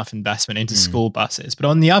isn't enough investment into school buses, but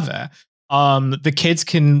on the other, the kids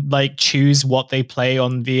can like choose what they play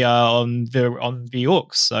on the aux.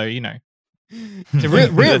 So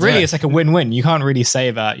really, it's like a win-win. You can't really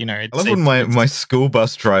say that. I love when my school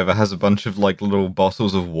bus driver has a bunch of like little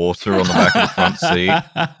bottles of water on the back of the front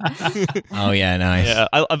seat. Oh yeah, nice. Yeah,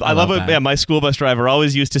 I love it. Yeah, my school bus driver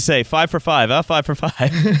always used to say 5 for 5, 5 for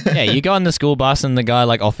 5. Yeah, you go on the school bus and the guy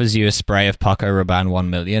like offers you a spray of Paco Rabanne 1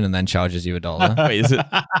 million and then charges you $1. Wait, is it?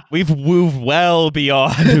 We've moved well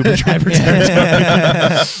beyond Uber driver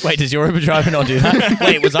territory. Wait, does your Uber driver not do that?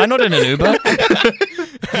 Wait, was I not in an Uber?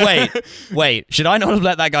 Wait, should I not have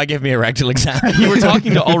let that guy give me a rectal exam? You were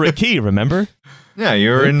talking to Ulrich Key, remember? Yeah,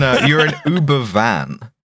 you're in Uber van.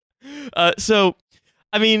 So,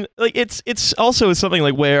 I mean, like it's also something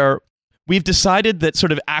like where we've decided that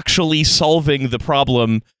sort of actually solving the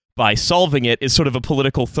problem by solving it is sort of a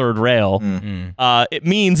political third rail. It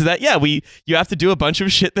means that you have to do a bunch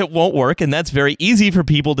of shit that won't work, and that's very easy for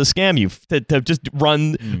people to scam you, to just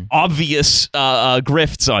run obvious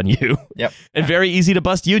grifts on you. Yep. And very easy to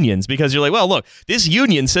bust unions because you're like, well, look, this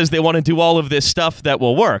union says they want to do all of this stuff that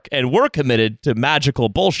will work, and we're committed to magical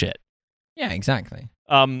bullshit. Yeah, exactly.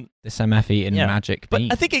 This MFE in magic beans.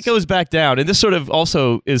 But I think it goes back down, and this sort of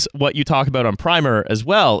also is what you talk about on Primer as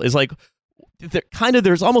well, is like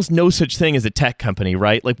there's almost no such thing as a tech company,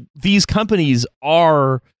 right? Like these companies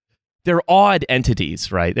they're odd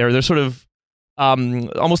entities, right? They're sort of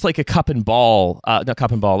almost like a cup and ball, not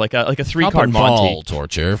cup and ball, like a 3-card Monty. Ball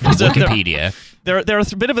torture from Wikipedia. They're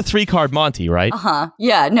a bit of a 3-card Monty, right?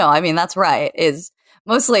 Yeah, no, I mean that's right. Is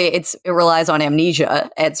mostly it relies on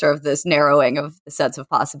amnesia and sort of this narrowing of the sets of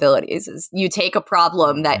possibilities. Is you take a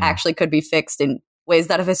problem that actually could be fixed in ways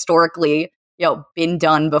that have historically been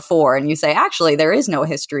done before, and you say, actually, there is no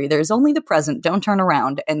history. There's only the present. Don't turn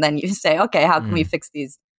around. And then you say, okay, how can we fix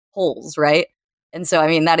these holes, right? And so, I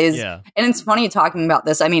mean, that is, and it's funny talking about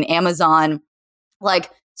this. I mean, Amazon,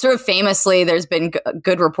 like, sort of famously, there's been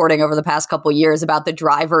good reporting over the past couple of years about the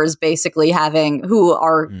drivers basically who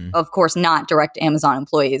are, of course, not direct Amazon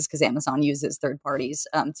employees, because Amazon uses third parties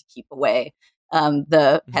to keep away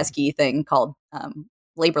the pesky thing called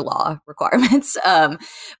labor law requirements. But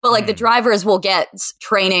like the drivers will get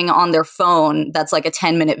training on their phone that's like a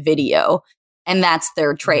 10-minute video. And that's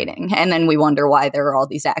their training. And then we wonder why there are all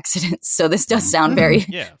these accidents. So this does sound very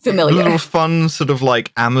familiar. A little fun sort of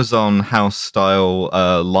like Amazon house style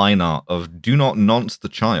line art of "Do not nonce the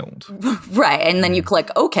child." Right. And then you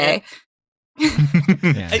click OK.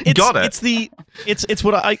 Got it. It's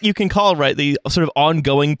what you can call, right, the sort of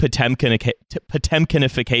ongoing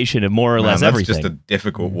Potemkinification of more or less everything. That's just a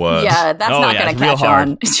difficult word. Yeah, that's not going to catch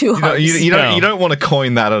on too hard. You don't want to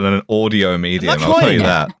coin that in an audio medium. I'll tell you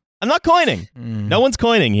that. I'm not coining. No one's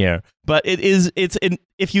coining here. But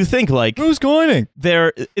if you think like, who's coining?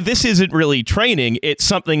 This isn't really training. It's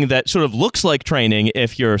something that sort of looks like training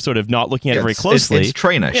if you're sort of not looking at it very closely. It's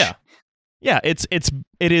trainish. Yeah.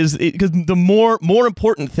 It is because the more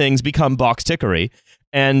important things become box tickery,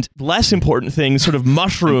 and less important things sort of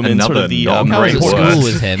mushroom in sort of the school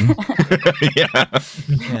with him.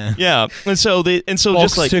 Yeah. And so box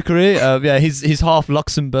just like tickery. He's half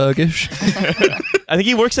Luxembourgish. I think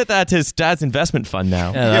he works at his dad's investment fund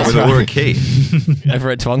now. With a word key over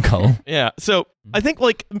at Twinkle. Yeah. So I think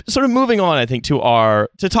like sort of moving on, I think to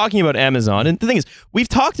talking about Amazon. And the thing is, we've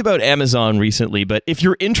talked about Amazon recently, but if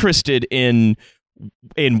you're interested in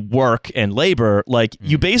work and labor, like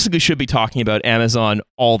you basically should be talking about Amazon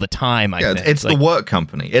all the time. I think it's like, the work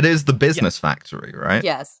company. It is the business factory, right?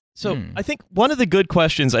 Yes. So I think one of the good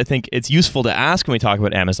questions I think it's useful to ask when we talk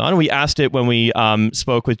about Amazon, we asked it when we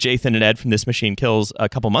spoke with Jathan and Ed from This Machine Kills a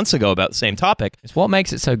couple months ago about the same topic. It's what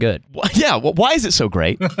makes it so good. Why is it so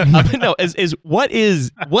great? No, what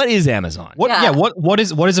is Amazon? What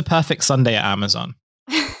is a perfect Sunday at Amazon?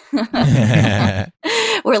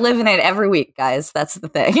 We're living it every week, guys. That's the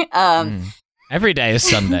thing. Every day is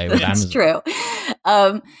Sunday with Amazon. It's true.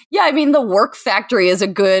 I mean, the work factory is a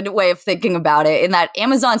good way of thinking about it, in that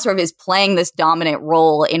Amazon sort of is playing this dominant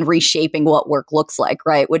role in reshaping what work looks like,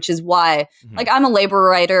 right? Which is why, like, I'm a labor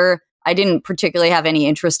writer. I didn't particularly have any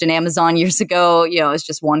interest in Amazon years ago. It's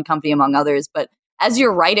just one company among others. But as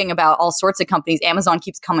you're writing about all sorts of companies, Amazon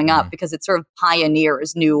keeps coming up because it sort of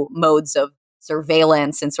pioneers new modes of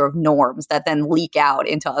surveillance and sort of norms that then leak out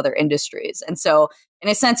into other industries. And so in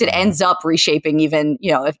a sense, it ends up reshaping even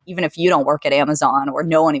if you don't work at Amazon or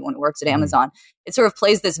know anyone who works at Amazon, it sort of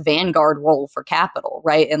plays this vanguard role for capital,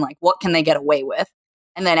 right? And like, what can they get away with?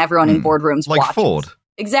 And then everyone in boardrooms like watches. Ford.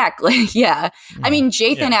 Exactly. Yeah. I mean,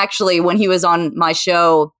 Jathan actually, when he was on my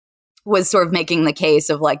show, was sort of making the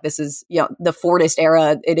case of like, this is, the Fordist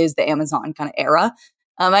era. It is the Amazon kind of era.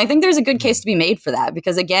 I think there's a good case to be made for that,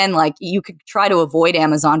 because again, like, you could try to avoid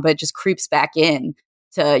Amazon, but it just creeps back in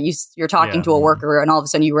to you're talking to a worker, and all of a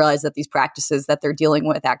sudden you realize that these practices that they're dealing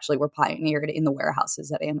with actually were pioneered in the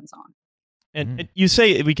warehouses at Amazon. And you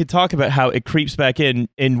say we could talk about how it creeps back in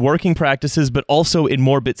working practices, but also in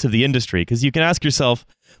more bits of the industry, because you can ask yourself,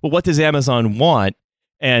 well, what does Amazon want?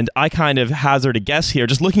 And I kind of hazard a guess here,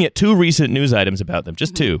 just looking at two recent news items about them,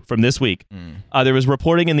 just two from this week. There was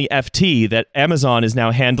reporting in the FT that Amazon is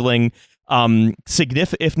now handling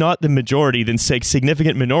if not the majority, then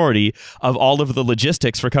significant minority of all of the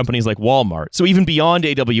logistics for companies like Walmart. So even beyond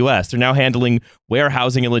AWS, they're now handling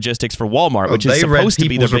warehousing and logistics for Walmart, which is supposed to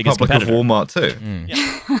be their biggest competitor. Walmart too.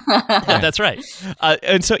 That's right.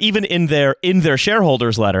 And so even in their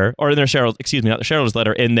shareholders letter, or in their not the shareholders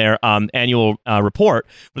letter, in their annual report,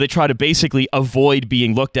 where they try to basically avoid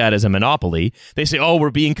being looked at as a monopoly, they say, oh, we're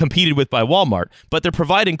being competed with by Walmart, but they're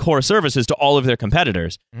providing core services to all of their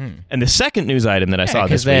competitors. And the second news item that I saw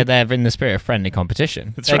this week, they're in the spirit of friendly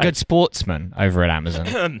competition. They're good sportsmen over at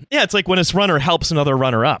Amazon. It's like when a runner helps another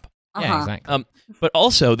runner up. Yeah, exactly. But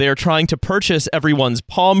also, they are trying to purchase everyone's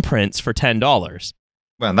palm prints for $10.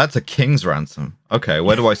 Man, that's a king's ransom. Okay,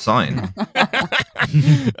 where do I sign?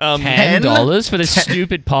 $10 for this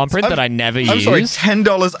stupid palm print that I never use? I'm sorry,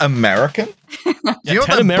 $10 American? Yeah,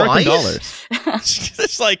 $10 American dollars.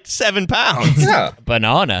 It's like £7. Yeah.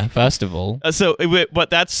 Banana, first of all. But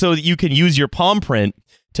that's so that you can use your palm print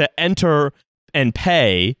to enter and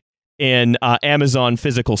pay in Amazon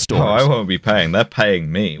physical stores. Oh, I won't be paying. They're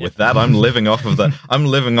paying me. With that, I'm living off of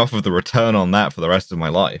the return on that for the rest of my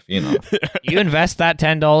life. You invest that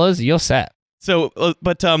 $10, you're set. So,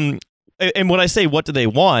 but and when I say what do they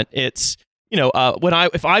want, it's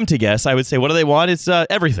if I'm to guess, I would say what do they want? It's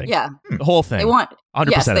everything. Yeah, the whole thing. They want 100%.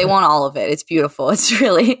 Yes, they want all of it. It's beautiful. It's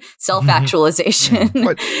really self-actualization.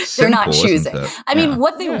 They're not choosing. I mean,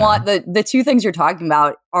 what they want, the two things you're talking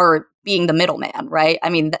about are being the middleman, right? I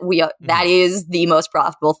mean, that is the most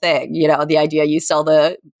profitable thing. The idea you sell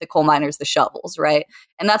the coal miners the shovels, right?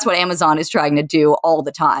 And that's what Amazon is trying to do all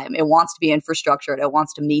the time. It wants to be infrastructured. It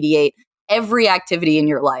wants to mediate every activity in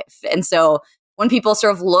your life. And so when people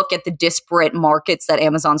sort of look at the disparate markets that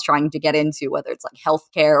Amazon's trying to get into, whether it's like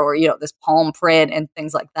healthcare or, this palm print and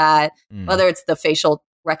things like that, whether it's the facial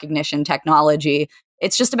recognition technology,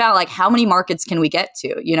 it's just about like, how many markets can we get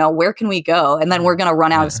to? Where can we go? And then we're going to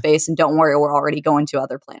run out of space, and don't worry, we're already going to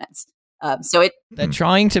other planets. They're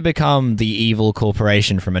trying to become the evil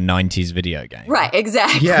corporation from a 90s video game. Right,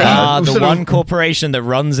 exactly. Yeah, the one corporation that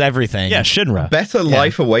runs everything. Yeah, Shinra. Better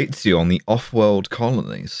life awaits you on the off-world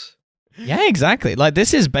colonies. Yeah, exactly. Like,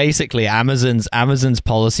 this is basically Amazon's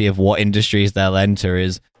policy of what industries they'll enter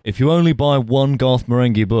is, if you only buy one Garth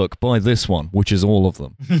Marenghi book, buy this one, which is all of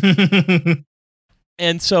them.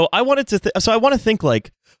 And so I wanted to I want to think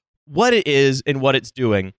like what it is and what it's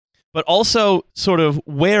doing, but also sort of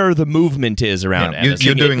where the movement is around Amazon.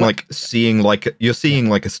 You're doing you're seeing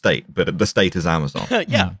like a state, but the state is Amazon.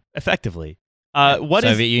 Yeah, effectively.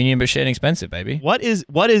 Soviet Union, but shit expensive, baby. What are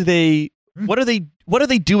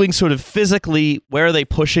they doing sort of physically? Where are they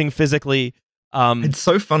pushing physically? It's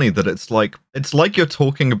so funny that it's like you're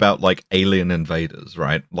talking about like alien invaders,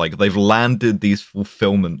 right? Like they've landed these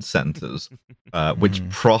fulfillment centers, which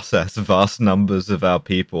process vast numbers of our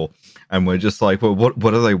people, and we're just like, well, what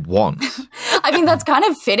do they want? I mean, that's kind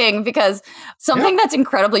of fitting, because something that's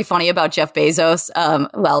incredibly funny about Jeff Bezos,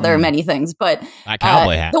 there are many things, but that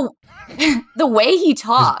cowboy hat. The way he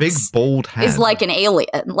talks, his big bald head, is like an alien.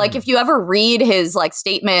 Like if you ever read his like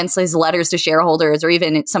statements, his letters to shareholders, or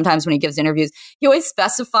even sometimes when he gives interviews, he always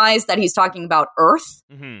specifies that he's talking about Earth.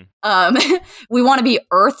 Mm-hmm. We want to be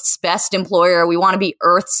Earth's best employer. We want to be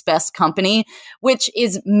Earth's best company, which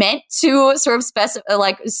is meant to sort of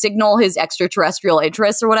signal his extraterrestrial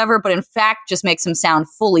interests or whatever, but in fact just makes him sound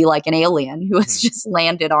fully like an alien who has just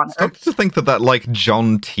landed on Earth. To think that like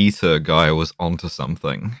John Titor guy was onto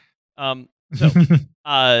something. But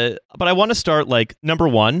I want to start like number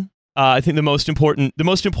one. I think the most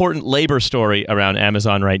important labor story around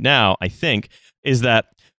Amazon right now, I think, is that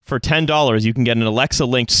for $10 you can get an Alexa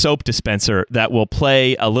linked soap dispenser that will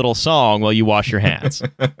play a little song while you wash your hands.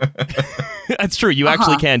 That's true. You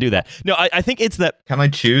actually can do that. No, I think it's that. Can I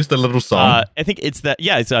choose the little song? I think it's that.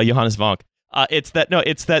 Yeah, it's Johannes Vonk. It's that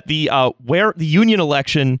the where the union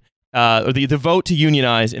election or the vote to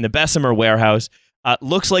unionize in the Bessemer warehouse.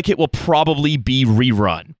 Looks like it will probably be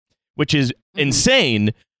rerun, which is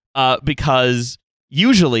insane because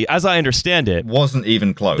usually, as I understand it, wasn't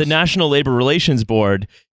even close. The National Labor Relations Board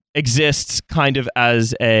exists kind of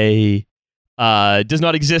as does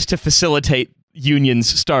not exist to facilitate unions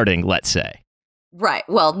starting, let's say. Right.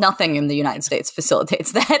 Well, nothing in the United States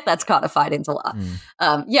facilitates that. That's codified into law.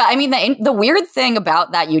 I mean, the weird thing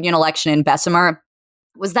about that union election in Bessemer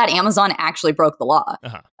was that Amazon actually broke the law.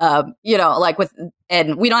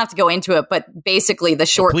 And we don't have to go into it, but basically the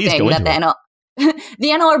short thing that the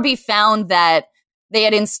NLRB found that they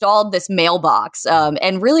had installed this mailbox.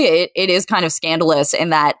 And really it is kind of scandalous in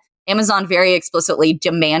that Amazon very explicitly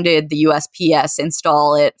demanded the USPS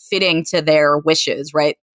install it fitting to their wishes,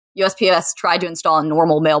 right? USPS tried to install a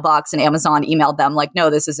normal mailbox and Amazon emailed them like, no,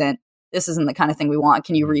 this isn't the kind of thing we want.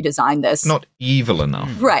 Can you redesign this? Not evil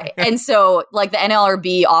enough. Right. And so like the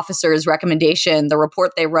NLRB officer's recommendation, the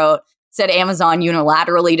report they wrote said Amazon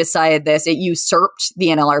unilaterally decided this. It usurped the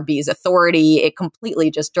NLRB's authority. It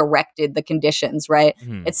completely just directed the conditions, right?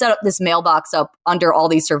 Mm-hmm. It set up this mailbox up under all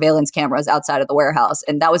these surveillance cameras outside of the warehouse.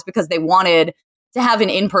 And that was because they wanted to have an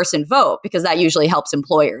in-person vote, because that usually helps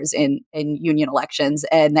employers in union elections.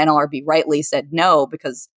 And the NLRB rightly said no,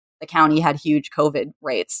 because the county had huge COVID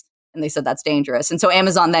rates. And they said that's dangerous. And so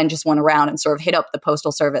Amazon then just went around and sort of hit up the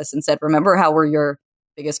Postal Service and said, remember how we're your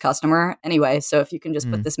biggest customer anyway? So if you can just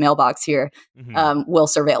put this mailbox here, we'll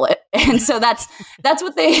surveil it. And so that's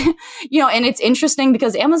what they, and it's interesting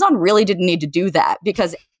because Amazon really didn't need to do that,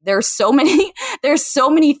 because there's so many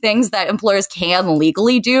things that employers can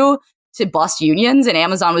legally do to bust unions. And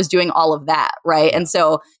Amazon was doing all of that. Right. And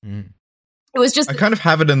so it was just... I kind of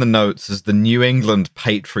have it in the notes as the New England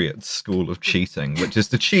Patriots school of cheating, which is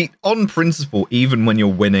to cheat on principle even when you're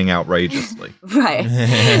winning outrageously. Right.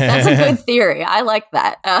 That's a good theory. I like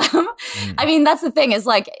that. I mean, that's the thing is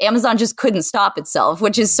like Amazon just couldn't stop itself,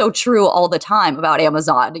 which is so true all the time about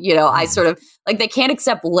Amazon. I sort of like they can't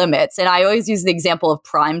accept limits. And I always use the example of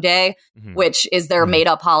Prime Day, which is their made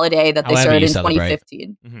up holiday that they started in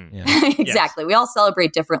 2015. Yeah. Exactly. Yes. We all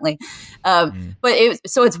celebrate differently. But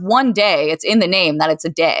it's one day. It's in the name that it's a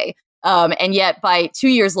day. And yet by 2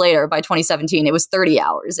 years later, by 2017, it was 30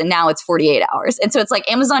 hours and now it's 48 hours. And so it's like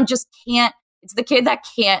Amazon just can't, it's the kid that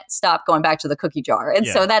can't stop going back to the cookie jar. And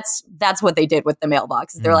so that's what they did with the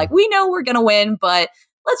mailbox. They're like, we know we're going to win, but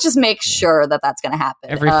let's just make sure that that's going to happen.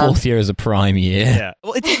 Every fourth year is a prime year. Yeah.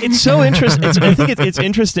 Well, it's so interesting. I think it's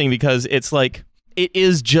interesting because it's like, it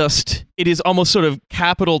is almost sort of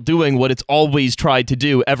capital doing what it's always tried to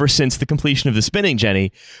do ever since the completion of the spinning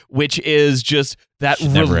Jenny, which is just that.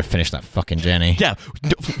 Should never have finished that fucking Jenny. Yeah,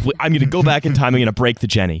 I'm going to go back in time. I'm going to break the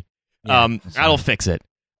Jenny. That'll fix it.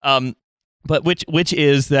 But which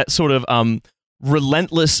is that sort of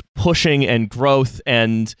relentless pushing and growth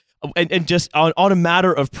and just on a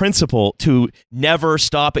matter of principle to never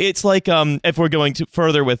stop. It's like if we're going to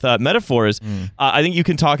further with metaphors, I think you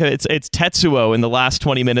can talk. It's Tetsuo in the last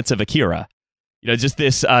 20 minutes of Akira. Just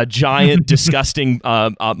this giant, disgusting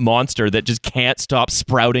monster that just can't stop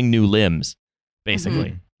sprouting new limbs, basically.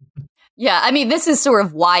 Mm-hmm. Yeah, I mean, this is sort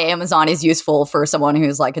of why Amazon is useful for someone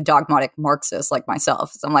who's like a dogmatic Marxist like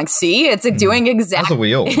myself. So I'm like, see, it's doing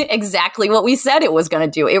exactly what we said it was going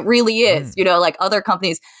to do. It really is. Like other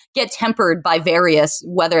companies get tempered by various,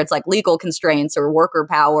 whether it's like legal constraints or worker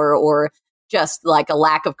power or just like a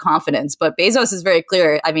lack of confidence. But Bezos is very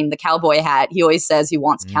clear. I mean, the cowboy hat, he always says he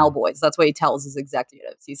wants cowboys. That's what he tells his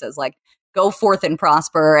executives. He says like, go forth and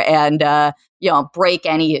prosper and, break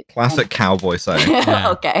any... Classic cowboy saying.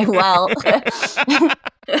 Okay, well...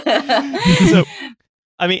 So,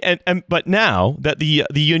 I mean, but now that the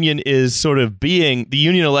union is sort of the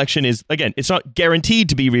union election is, again, it's not guaranteed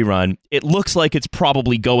to be rerun. It looks like it's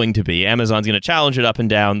probably going to be. Amazon's going to challenge it up and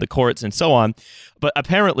down, the courts and so on. But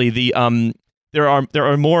apparently there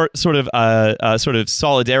are more sort of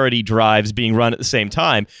solidarity drives being run at the same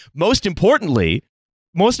time. Most importantly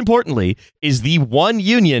is the one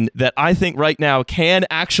union that I think right now can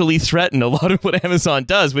actually threaten a lot of what Amazon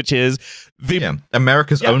does, which is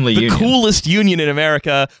America's only union. The coolest union in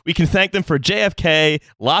America. We can thank them for JFK,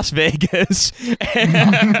 Las Vegas,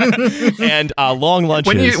 and long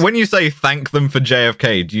lunches. When you say thank them for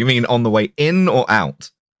JFK, do you mean on the way in or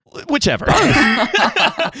out? Whichever.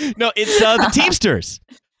 No, it's the Teamsters.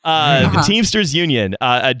 The Teamsters Union,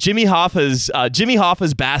 Jimmy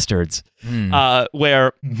Hoffa's bastards,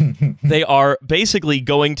 where they are basically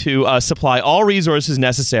going to supply all resources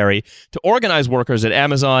necessary to organize workers at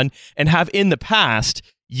Amazon and have in the past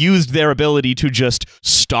used their ability to just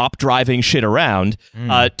stop driving shit around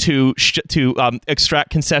to extract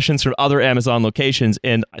concessions from other Amazon locations.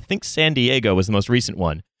 And I think San Diego was the most recent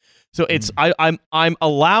one. So it's I'm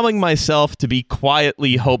allowing myself to be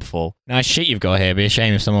quietly hopeful. Nice shit you've got here. It'd be a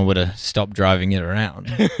shame if someone would have stopped driving it around.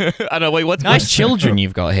 I don't know. Wait, what's children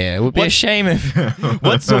you've got here? It would be a shame if.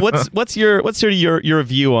 What's your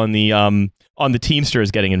view on the Teamsters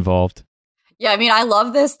getting involved? Yeah, I mean, I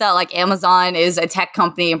love this that like Amazon is a tech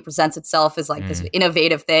company and presents itself as like this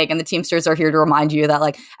innovative thing, and the Teamsters are here to remind you that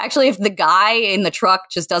like actually if the guy in the truck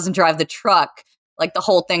just doesn't drive the truck, like the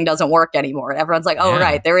whole thing doesn't work anymore. And everyone's like, oh,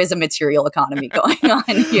 right, there is a material economy going on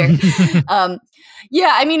here.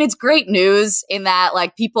 I mean, it's great news in that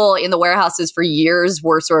like people in the warehouses for years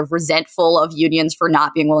were sort of resentful of unions for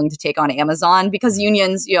not being willing to take on Amazon because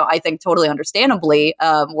unions, I think totally understandably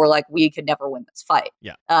were like, we could never win this fight.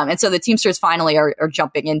 Yeah. And so the Teamsters finally are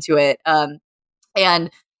jumping into it.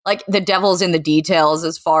 And like the devil's in the details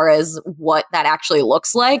as far as what that actually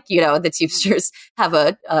looks like. The Teamsters have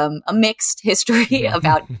a mixed history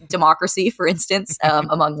about democracy, for instance,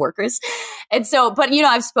 among workers. And so, but,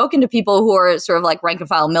 I've spoken to people who are sort of like rank and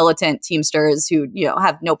file militant Teamsters who,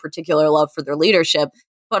 have no particular love for their leadership,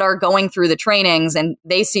 but are going through the trainings and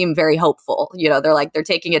they seem very hopeful. They're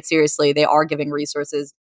taking it seriously. They are giving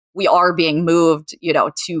resources. We are being moved,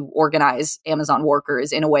 to organize Amazon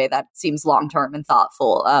workers in a way that seems long-term and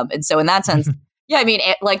thoughtful. And so in that sense,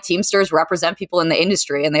 like Teamsters represent people in the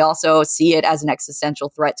industry and they also see it as an existential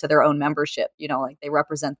threat to their own membership. Like they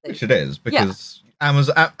represent Which it is, because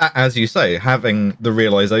Amazon, as you say, having the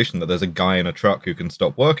realization that there's a guy in a truck who can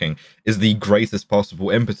stop working is the greatest possible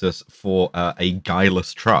impetus for a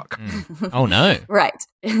guyless truck. Oh, no. Right.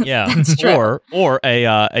 Yeah. That's true. Or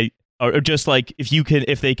just like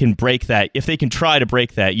if they can try to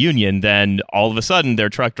break that union, then all of a sudden they're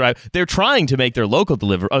trying to make their local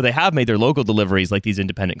delivery. Oh, they have made their local deliveries like these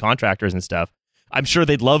independent contractors and stuff. I'm sure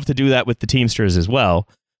they'd love to do that with the Teamsters as well.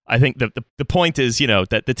 I think the point is,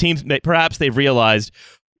 that the teams, perhaps they've realized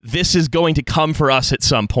this is going to come for us at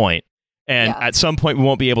some point. And at some point we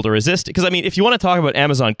won't be able to resist it. Because I mean, if you want to talk about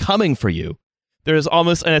Amazon coming for you, there's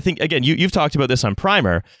almost, and I think, again, you've talked about this on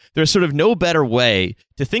Primer, there's sort of no better way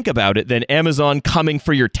to think about it than Amazon coming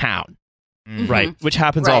for your town, right? Which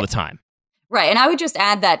happens all the time. Right. And I would just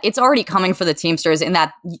add that it's already coming for the Teamsters in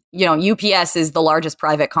that, UPS is the largest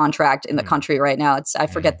private contract in the country right now. I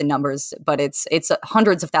forget the numbers, but it's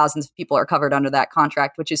hundreds of thousands of people are covered under that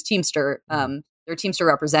contract, which is Teamster. They're Teamster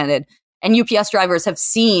represented. And UPS drivers have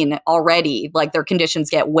seen already, like, their conditions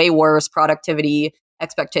get way worse, productivity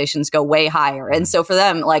expectations go way higher. And so for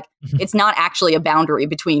them, like, it's not actually a boundary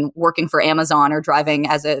between working for Amazon or driving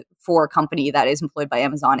for a company that is employed by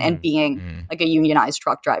Amazon and being like a unionized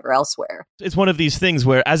truck driver elsewhere. It's one of these things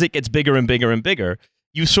where as it gets bigger and bigger and bigger,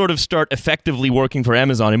 you sort of start effectively working for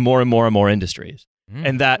Amazon in more and more and more industries.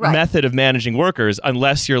 And that method of managing workers,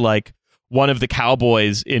 unless you're like one of the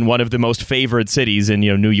cowboys in one of the most favored cities in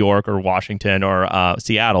New York or Washington or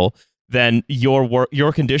Seattle, then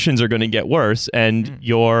your conditions are going to get worse, and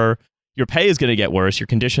your pay is going to get worse. Your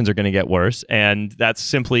conditions are going to get worse, and that's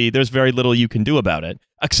simply there's very little you can do about it,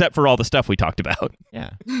 except for all the stuff we talked about.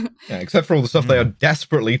 Yeah, except for all the stuff they are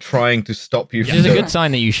desperately trying to stop you. Which is a good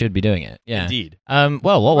sign that you should be doing it. Yeah, indeed.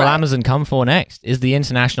 Well, what will Amazon come for next? Is the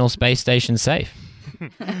International Space Station safe?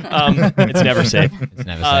 It's never safe. It's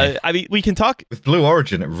never safe. I mean, we can talk with Blue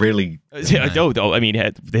Origin. It really. I mean,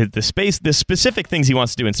 the specific things he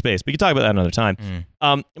wants to do in space. We can talk about that another time.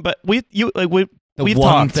 But we've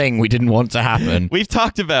talked thing we didn't want to happen. We've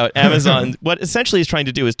talked about Amazon. What essentially is trying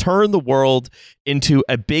to do is turn the world into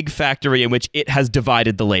a big factory in which it has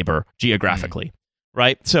divided the labor geographically,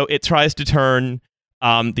 right? So it tries to turn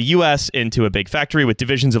the U.S. into a big factory with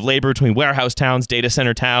divisions of labor between warehouse towns, data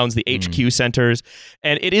center towns, the HQ centers.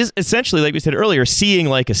 And it is essentially, like we said earlier, seeing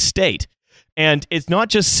like a state. And it's not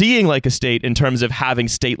just seeing like a state in terms of having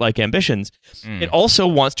state-like ambitions. It also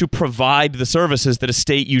wants to provide the services that a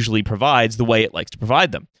state usually provides the way it likes to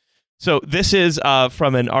provide them. So this is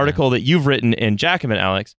from an article that you've written in Jacobin,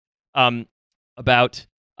 Alex, about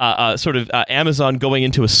Amazon going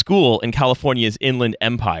into a school in California's Inland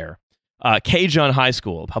Empire. K-John High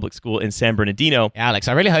School, public school in San Bernardino. Alex,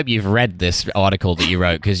 I really hope you've read this article that you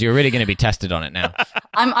wrote, because you're really going to be tested on it now.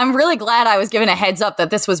 I'm really glad I was given a heads up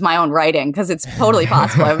that this was my own writing, because it's totally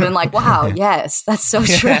possible. I've been like, wow, yes, that's so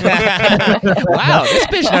true. Wow, this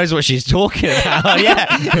bitch knows what she's talking about. Yeah.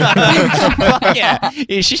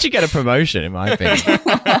 She should get a promotion, in my opinion.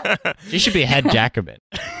 She should be head Jacobin.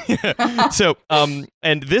 So,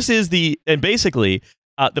 and this is basically,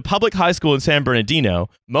 the public high school in San Bernardino,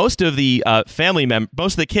 most of the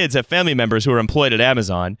kids have family members who are employed at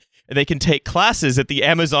Amazon, and they can take classes at the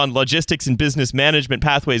Amazon Logistics and Business Management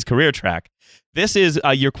Pathways career track. This is,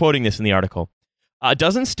 you're quoting this in the article. A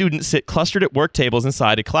dozen students sit clustered at work tables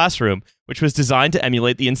inside a classroom, which was designed to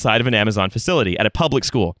emulate the inside of an Amazon facility at a public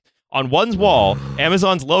school. On one's wall,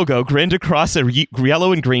 Amazon's logo grinned across a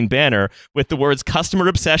yellow and green banner with the words "Customer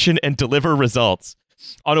Obsession" and "Deliver Results."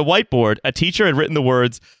 On a whiteboard, a teacher had written the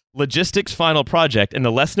words "Logistics Final Project," and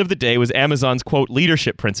the lesson of the day was Amazon's, quote,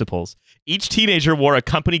 leadership principles. Each teenager wore a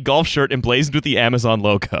company golf shirt emblazoned with the Amazon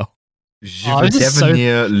logo. Je veux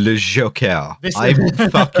devenir le Joker. This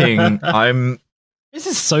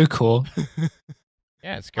is so cool.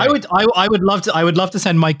 Yeah, it's great. I would love to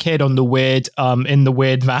send my kid on the weird in the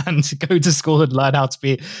weird van to go to school and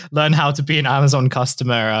learn how to be an Amazon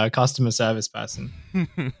customer service person.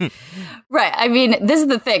 Right. I mean, this is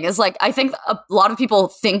the thing. Is like, I think a lot of people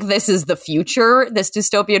think this is the future, this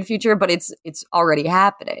dystopian future, but it's already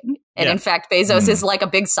happening. And in fact, Bezos is like a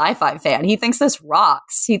big sci-fi fan. He thinks this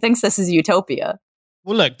rocks. He thinks this is utopia.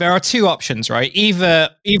 Well, look, there are two options, right? Either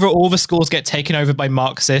all the schools get taken over by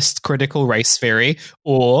Marxist critical race theory,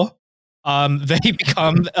 or they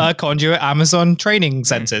become conduit Amazon training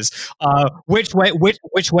centers. Which way,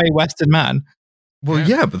 Western man? Well,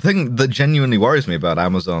 yeah, but the thing that genuinely worries me about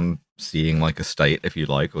Amazon seeing like a state, if you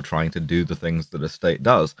like, or trying to do the things that a state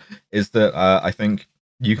does, is that I think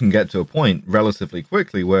you can get to a point relatively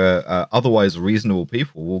quickly where otherwise reasonable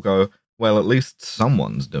people will go, well, at least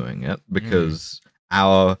someone's doing it, because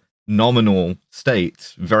our nominal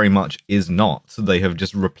state very much is not. So they have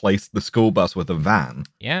just replaced the school bus with a van.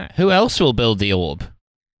 Yeah. Who else will build the orb?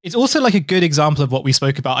 It's also like a good example of what we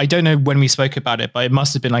spoke about. I don't know when we spoke about it, but it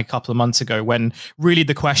must have been like a couple of months ago, when really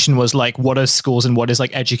the question was like, what are schools and what is like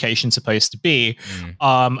education supposed to be?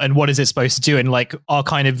 And what is it supposed to do? And like our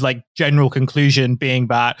kind of like general conclusion being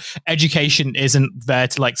that education isn't there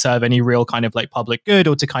to like serve any real kind of like public good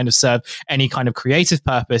or to kind of serve any kind of creative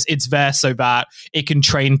purpose. It's there so that it can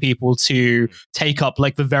train people to take up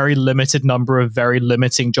like the very limited number of very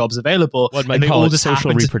limiting jobs available. What might call it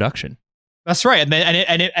social reproduction. That's right,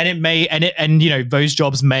 and you know, those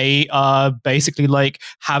jobs may basically like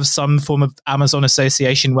have some form of Amazon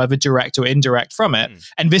association, whether direct or indirect, from it.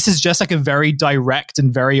 And this is just like a very direct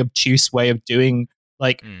and very obtuse way of doing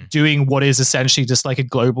what is essentially just like a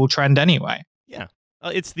global trend anyway. Yeah,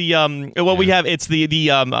 it's the we have. It's the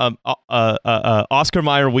Oscar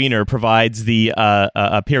Mayer Wiener provides the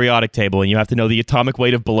periodic table, and you have to know the atomic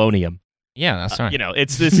weight of polonium. Yeah, that's right.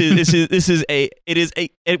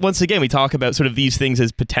 Once again, we talk about sort of these things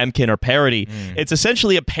as Potemkin or parody. It's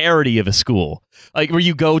essentially a parody of a school, like where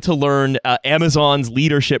you go to learn Amazon's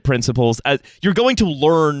leadership principles. You're going to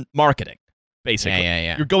learn marketing, basically.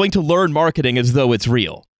 Yeah. You're going to learn marketing as though it's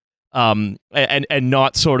real, and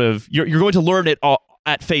not sort of you're going to learn it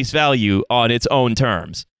at face value on its own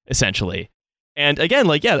terms, essentially. And again,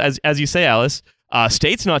 as you say, Alice,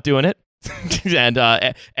 state's not doing it. And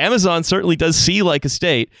Amazon certainly does see like a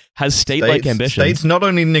state, has state-like ambitions. State's not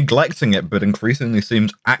only neglecting it, but increasingly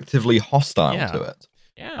seems actively hostile to it.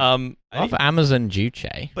 Yeah. Of Amazon Duce.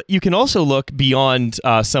 But you can also look beyond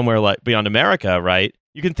somewhere like beyond America, right?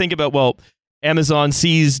 You can think about, well, Amazon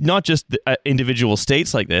sees not just the, individual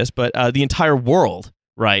states like this, but the entire world,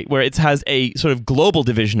 right? Where it has a sort of global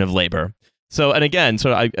division of labor. So, and again,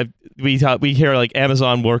 we hear like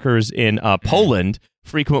Amazon workers in Poland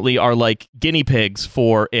frequently are like guinea pigs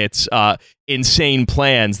for its insane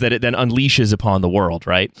plans that it then unleashes upon the world,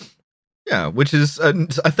 right? Yeah, which is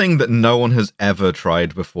a thing that no one has ever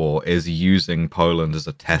tried before, is using Poland as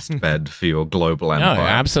a test bed for your global empire. No,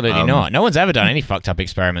 absolutely not. No one's ever done any fucked up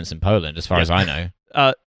experiments in Poland, as far as I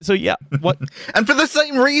know. So yeah, what? And for the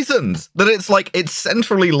same reasons, that it's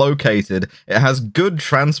centrally located, it has good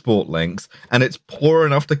transport links, and it's poor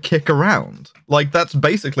enough to kick around. Like, that's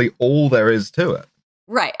basically all there is to it.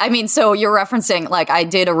 Right. I mean, so you're referencing, like, I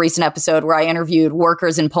did a recent episode where I interviewed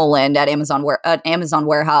workers in Poland at Amazon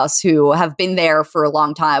warehouse who have been there for a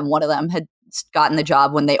long time. One of them had gotten the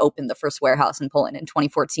job when they opened the first warehouse in Poland in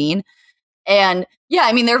 2014. And yeah,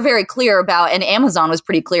 I mean, they're very clear about, and Amazon was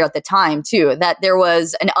pretty clear at the time too, that there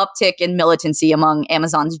was an uptick in militancy among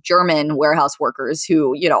Amazon's German warehouse workers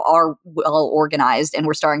who, are well organized and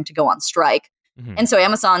were starting to go on strike. Mm-hmm. And so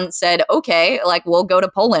Amazon said, okay, like, we'll go to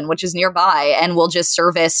Poland, which is nearby, and we'll just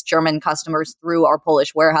service German customers through our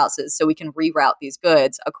Polish warehouses so we can reroute these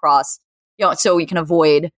goods across, so we can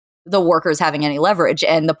avoid the workers having any leverage.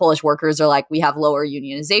 And the Polish workers are like, we have lower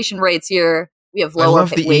unionization rates here. We have lower I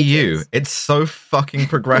love the wages. EU. It's so fucking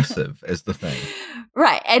progressive is the thing.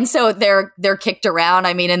 Right. And so they're kicked around.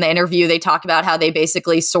 I mean, in the interview, they talk about how they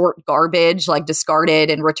basically sort garbage, like discarded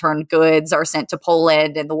and returned goods are sent to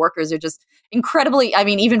Poland. And the workers are just incredibly, I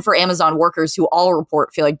mean, even for Amazon workers who all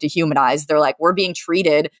report feeling dehumanized, they're like, we're being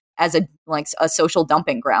treated as a social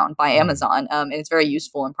dumping ground by Amazon. And it's very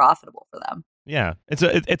useful and profitable for them. Yeah.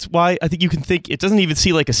 It's why I think you can think it doesn't even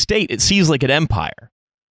see like a state. It sees like an empire,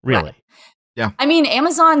 really. Right. Yeah. I mean,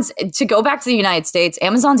 to go back to the United States,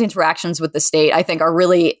 Amazon's interactions with the state, I think, are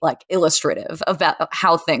really like illustrative about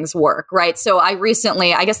how things work, right? So I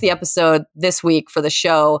guess the episode this week for the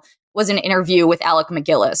show was an interview with Alec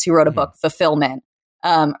McGillis, who wrote a book, Fulfillment.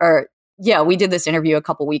 We did this interview a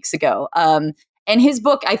couple weeks ago. And his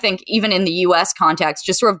book, I think, even in the US context,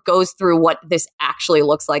 just sort of goes through what this actually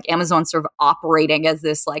looks like. Amazon sort of operating as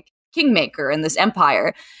this like kingmaker in this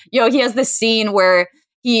empire. He has this scene where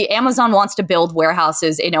Amazon wants to build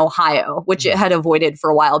warehouses in Ohio, which it had avoided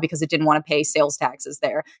for a while because it didn't want to pay sales taxes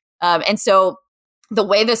there. And so the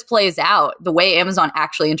way this plays out, the way Amazon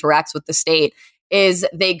actually interacts with the state is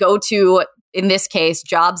they go to, in this case,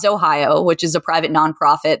 Jobs Ohio, which is a private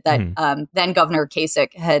nonprofit that then Governor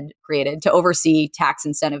Kasich had created to oversee tax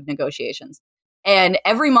incentive negotiations. And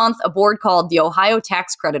every month, a board called the Ohio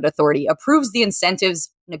Tax Credit Authority approves the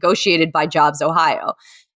incentives negotiated by Jobs Ohio.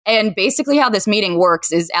 And basically how this meeting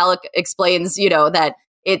works is Alec explains, that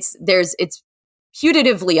it's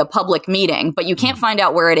putatively a public meeting, but you can't find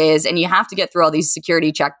out where it is. And you have to get through all these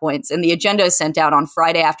security checkpoints. And the agenda is sent out on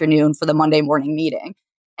Friday afternoon for the Monday morning meeting.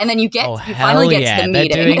 And then you finally get to the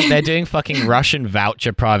meeting. They're doing fucking Russian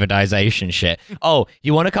voucher privatization shit. Oh,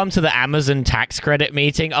 you want to come to the Amazon tax credit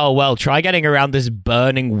meeting? Oh, well, try getting around this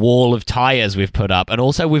burning wall of tires we've put up. And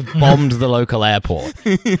also we've bombed the local airport.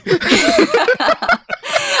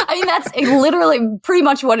 I mean, that's literally pretty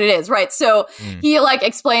much what it is, right? So he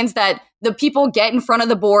explains that the people get in front of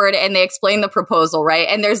the board and they explain the proposal, right?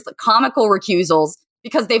 And there's the comical recusals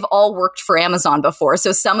because they've all worked for Amazon before.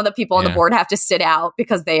 So some of the people on the board have to sit out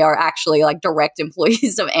because they are actually direct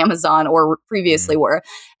employees of Amazon or previously were.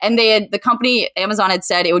 And the company, Amazon, had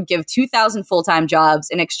said it would give 2,000 full-time jobs.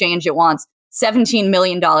 In exchange, it wants $17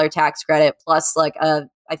 million tax credit plus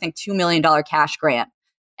I think $2 million cash grant.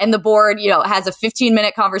 And the board, has a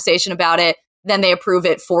 15-minute conversation about it. Then they approve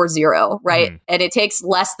it 4-0, right? And it takes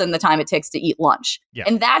less than the time it takes to eat lunch. Yeah.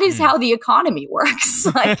 And that is how the economy works.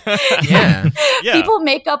 People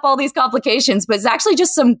make up all these complications, but it's actually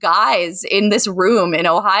just some guys in this room in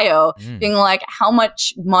Ohio being like, how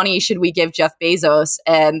much money should we give Jeff Bezos?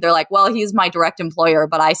 And they're like, well, he's my direct employer,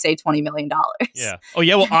 but I say $20 million. Yeah. Oh,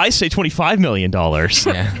 yeah. Well, I say $25 million.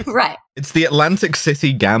 Yeah. Right. It's the Atlantic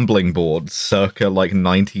City Gambling Board, circa like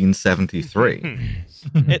 1973.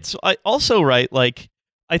 It's also right. Like,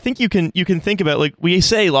 I think you can think about, like, we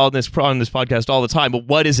say on this podcast all the time. But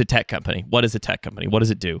what is a tech company? What is a tech company? What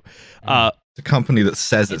does it do? It's a company that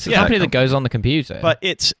says it's a company that goes on the computer. But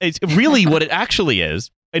it's really what it actually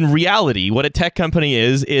is. In reality, what a tech company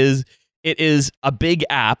is it is a big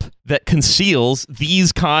app that conceals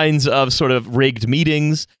these kinds of sort of rigged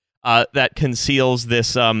meetings, that conceals this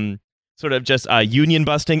sort of just union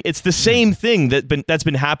busting. It's the same thing that's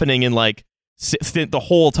been happening in like the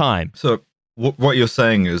whole time. So what you're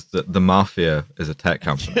saying is that the mafia is a tech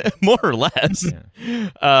company, more or less.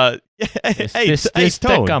 Yeah. This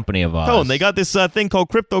tech company of ours. Tone, they got this thing called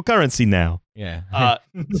cryptocurrency now. Yeah.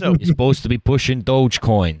 So you're supposed to be pushing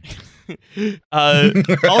Dogecoin.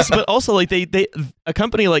 also like they a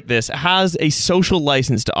company like this has a social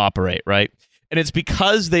license to operate, right? And it's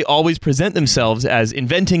because they always present themselves as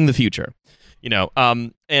inventing the future, you know.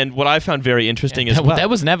 And what I found very interesting is there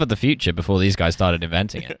was never the future before these guys started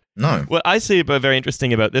inventing it. No. What I see very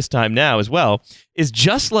interesting about this time now as well is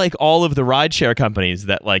just like all of the rideshare companies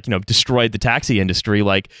that, like, you know, destroyed the taxi industry,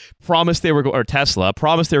 like promised they were or Tesla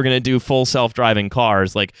promised they were going to do full self-driving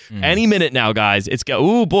cars. Like any minute now, guys, it's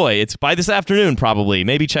by this afternoon probably,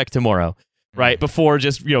 maybe check tomorrow. Right, before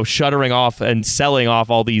just, you know, shuttering off and selling off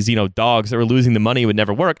all these, you know, dogs that were losing the money would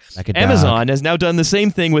never work. Like Amazon has now done the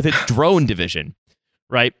same thing with its drone division,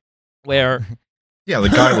 right? Where the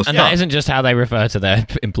guy was and that isn't just how they refer to their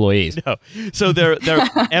employees. No. So their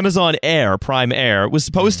Amazon Air, Prime Air, was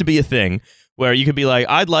supposed to be a thing where you could be like,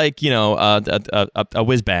 I'd like, you know, a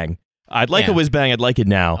whiz bang. I'd like a whiz bang. I'd like it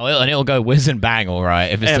now. Oh, and it'll go whiz and bang, all right,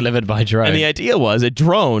 if it's delivered by drone. And the idea was a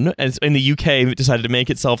drone, as in the UK, decided to make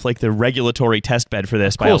itself like the regulatory test bed for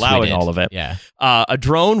this by allowing all of it. Yeah. A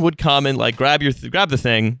drone would come and like grab your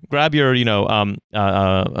you know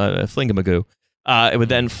flingamagoo. It would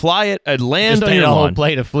then fly it and land on your lawn. A whole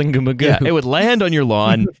plate of flingamagoo. Yeah, it would land on your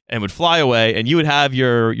lawn and would fly away, and you would have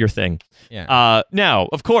your thing. Yeah. Now,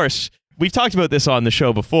 of course, we've talked about this on the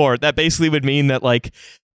show before. That basically would mean that like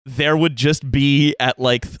there would just be at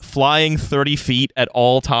like flying 30 feet at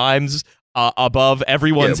all times above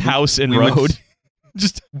everyone's house and road.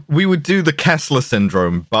 We would do the Kessler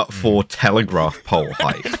syndrome, but for telegraph pole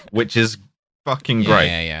height, which is fucking great.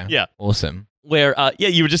 Yeah. Awesome. Where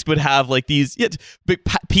you would have like these big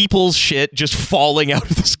people's shit just falling out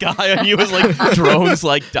of the sky on you as like drones,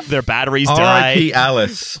 like their batteries die. R.I.P.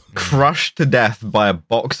 Alice, crushed to death by a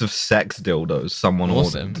box of sex dildos someone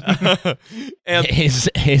ordered. And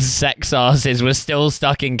his sex asses were still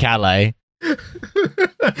stuck in Calais.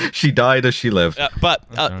 She died as she lived.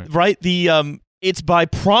 Right, it's by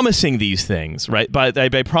promising these things, right?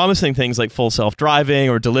 By promising things like full self-driving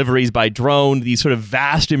or deliveries by drone, these sort of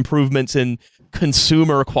vast improvements in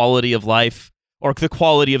consumer quality of life or the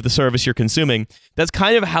quality of the service you're consuming. That's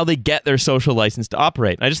kind of how they get their social license to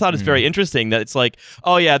operate. And I just thought it's very interesting that it's like,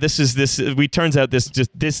 oh yeah, turns out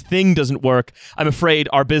this thing doesn't work. I'm afraid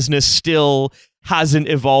our business still hasn't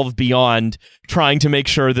evolved beyond trying to make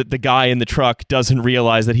sure that the guy in the truck doesn't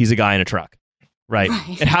realize that he's a guy in a truck. Right.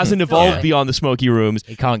 It hasn't evolved beyond the smoky rooms.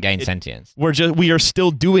 He can't gain sentience. We are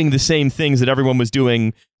still doing the same things that everyone was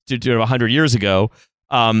doing 100 years ago.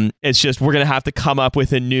 It's just we're going to have to come up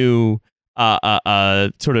with a new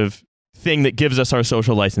sort of thing that gives us our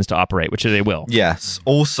social license to operate, which they will. Yes.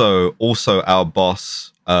 Also, our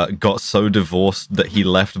boss got so divorced that he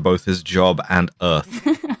left both his job and Earth.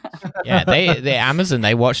 Yeah, they Amazon,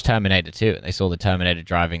 they watched Terminator 2 and they saw the Terminator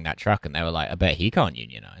driving that truck and they were like, I bet he can't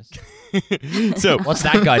unionize. So what's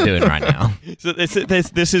that guy doing right now? So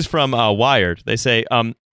this is from Wired. They say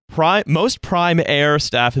most Prime Air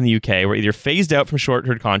staff in the UK were either phased out from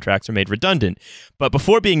short-term contracts or made redundant. But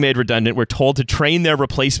before being made redundant, we're told to train their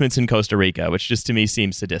replacements in Costa Rica, which just to me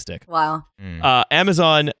seems sadistic. Wow.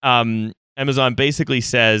 Amazon basically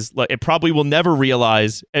says, look, it probably will never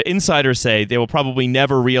realize, insiders say they will probably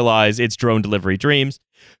never realize its drone delivery dreams.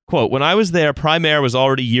 Quote, when I was there, Prime Air was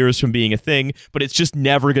already years from being a thing, but it's just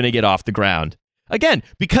never going to get off the ground. Again,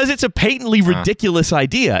 because it's a patently ridiculous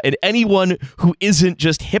idea, and anyone who isn't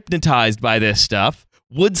just hypnotized by this stuff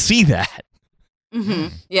would see that.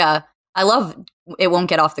 Mm-hmm. Yeah. I love it won't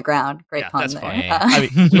get off the ground. Great pun there. I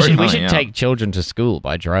mean, we should take children to school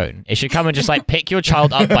by drone. It should come and just like pick your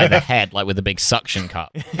child up by the head, like with a big suction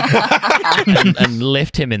cup, and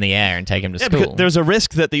lift him in the air and take him to school. There's a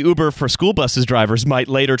risk that the Uber for school buses drivers might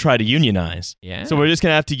later try to unionize. Yeah. So we're just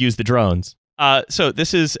going to have to use the drones. So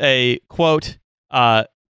this is a quote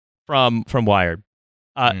from Wired.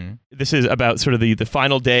 This is about sort of the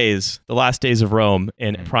final days, the last days of Rome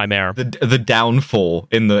in Prime Air. The downfall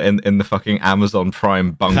in the fucking Amazon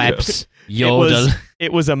Prime bunker.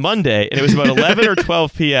 It was a Monday, and it was about 11 or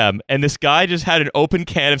 12 p.m., and this guy just had an open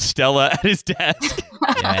can of Stella at his desk.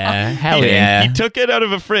 Yeah, hell yeah. He took it out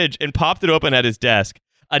of a fridge and popped it open at his desk.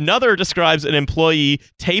 Another describes an employee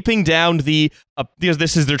taping down because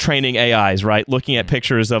this is their training AIs, right? Looking at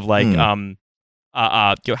pictures of like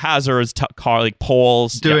hazards, car like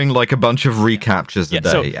poles, doing like a bunch of recaptures a day.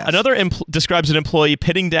 So yes. Another describes an employee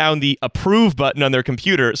pinning down the approve button on their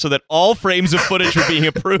computer so that all frames of footage are being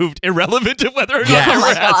approved, irrelevant to whether or not there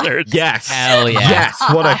were hazards. Yes, hell yeah, yes,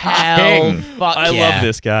 what a king! I love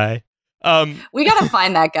this guy. We gotta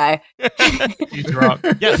find that guy. He's wrong.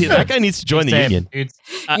 Yeah, that guy needs to join the union.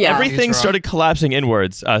 Everything started collapsing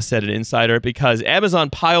inwards, said an insider, because Amazon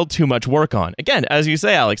piled too much work on. Again, as you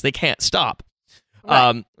say, Alex, they can't stop.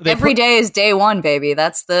 Right. Every day is day one, baby.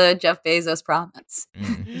 That's the Jeff Bezos promise.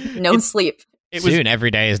 No sleep. Soon,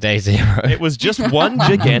 every day is day zero. It was just one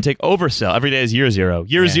gigantic oversell. Every day is year zero.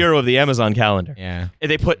 Year zero of the Amazon calendar. Yeah.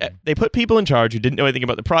 And they put people in charge who didn't know anything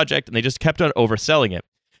about the project, and they just kept on overselling it.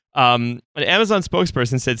 An Amazon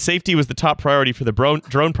spokesperson said safety was the top priority for the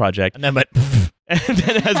drone project, and then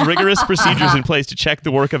has rigorous procedures in place to check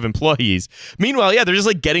the work of employees. Meanwhile, they're just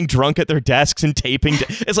like getting drunk at their desks and taping.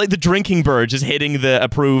 It's like the drinking bird just hitting the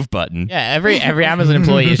approve button. Yeah, every Amazon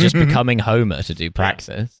employee is just becoming Homer to do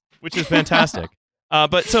praxis, which is fantastic.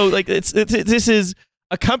 But so like this is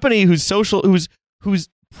a company whose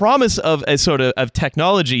promise of a sort of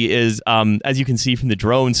technology is, as you can see from the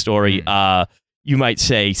drone story, you might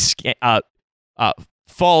say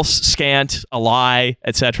false, scant, a lie,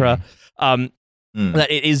 etc.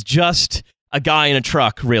 That it is just a guy in a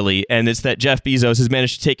truck, really, and it's that Jeff Bezos has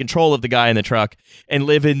managed to take control of the guy in the truck and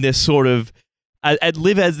live in this sort of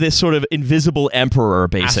live as this sort of invisible emperor,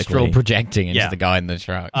 basically. Astral projecting into the guy in the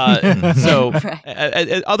truck.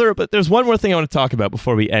 But there's one more thing I want to talk about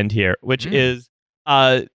before we end here, which is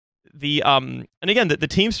and again, the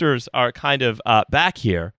Teamsters are kind of back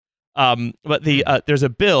here. But there's a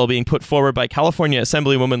bill being put forward by California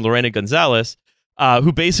Assemblywoman Lorena Gonzalez,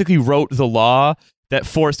 who basically wrote the law that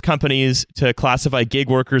forced companies to classify gig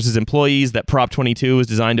workers as employees that Prop 22 was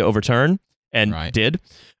designed to overturn, and did.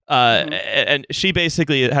 And she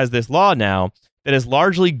basically has this law now that is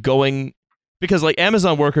largely going, because like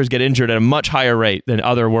Amazon workers get injured at a much higher rate than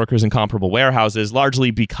other workers in comparable warehouses,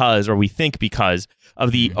 largely because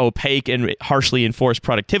of the opaque and harshly enforced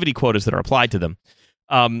productivity quotas that are applied to them.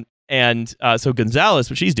 So Gonzalez,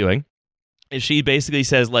 what she's doing is she basically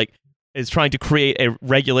says is trying to create a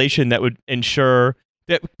regulation that would ensure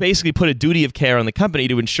that basically put a duty of care on the company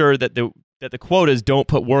to ensure that the quotas don't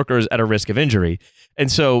put workers at a risk of injury.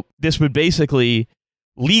 And so this would basically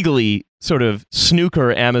legally sort of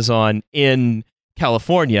snooker Amazon in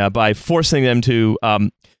California by forcing them to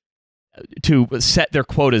set their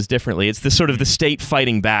quotas differently. It's the sort of the state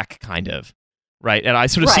fighting back kind of, right? And I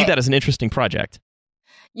sort of see that as an interesting project.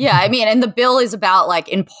 Yeah, I mean, and the bill is about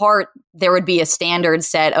in part, there would be a standard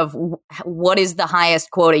set of what is the highest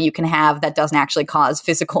quota you can have that doesn't actually cause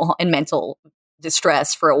physical and mental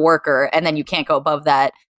distress for a worker. And then you can't go above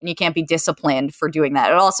that, and you can't be disciplined for doing that.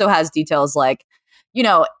 It also has details like,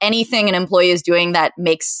 anything an employee is doing that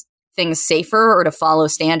makes things safer or to follow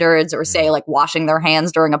standards or say washing their hands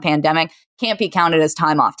during a pandemic can't be counted as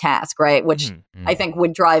time off task, right? Which I think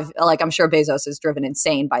would drive, I'm sure Bezos is driven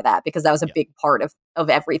insane by that, because that was a big part of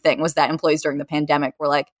everything, was that employees during the pandemic were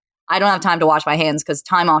like, I don't have time to wash my hands because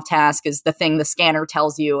time off task is the thing the scanner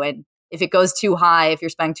tells you. And if it goes too high, if you're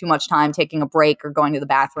spending too much time taking a break or going to the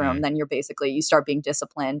bathroom, then you start being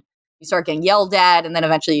disciplined. You start getting yelled at, and then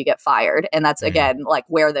eventually you get fired. And that's, again,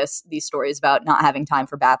 where these stories about not having time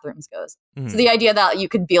for bathrooms goes. So the idea that you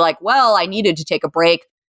could be like, well, I needed to take a break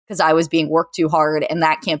because I was being worked too hard, and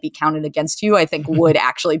that can't be counted against you, I think would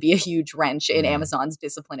actually be a huge wrench in Amazon's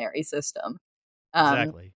disciplinary system.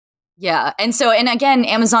 Exactly. Yeah. And again,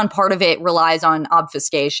 Amazon, part of it relies on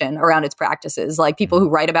obfuscation around its practices. Like people who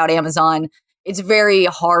write about Amazon, it's very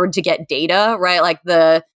hard to get data, right? Like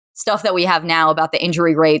the stuff that we have now about the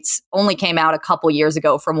injury rates only came out a couple years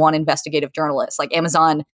ago from one investigative journalist. Like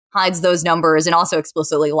Amazon hides those numbers and also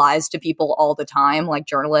explicitly lies to people all the time. Like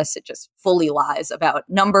journalists, it just fully lies about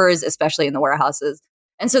numbers, especially in the warehouses.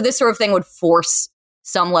 And so this sort of thing would force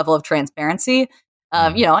some level of transparency.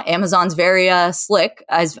 Amazon's very slick,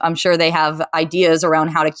 as I'm sure they have ideas around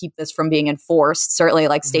how to keep this from being enforced. Certainly,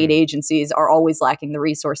 state agencies are always lacking the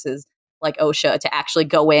resources like OSHA to actually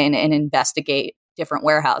go in and investigate different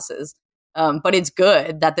warehouses. But it's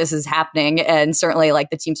good that this is happening. And certainly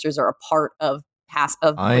the Teamsters are a part of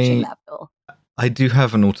pushing that bill. I do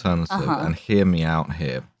have an alternative, and hear me out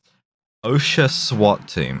here. OSHA SWAT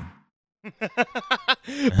team. Perfect.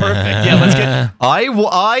 Yeah, let's get.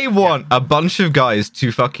 I want a bunch of guys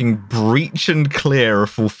to fucking breach and clear a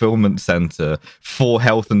fulfillment center for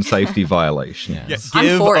health and safety violations. Yeah,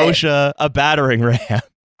 give OSHA a battering ram.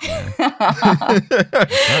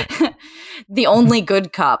 The only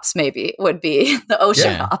good cops, maybe, would be the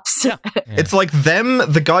OSHA cops. Yeah. It's like them,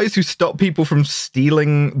 the guys who stop people from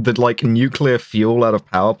stealing the like nuclear fuel out of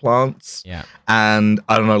power plants. Yeah. And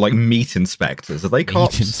I don't know, like meat inspectors. Are they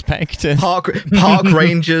cops? Meat inspectors. Park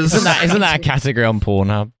rangers. Isn't that a category on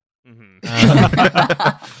Pornhub?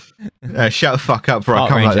 Shut the fuck up before I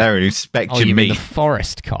come back there and inspect your mean meat. The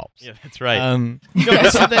forest cops. Yeah, that's right.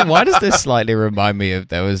 So then why does this slightly remind me of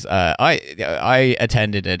there was I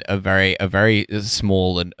attended a very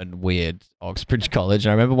small and weird Oxbridge College,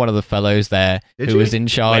 and I remember one of the fellows there who was in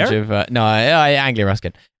charge of Anglia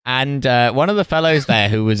Ruskin, and one of the fellows there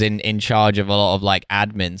who was in charge of a lot of like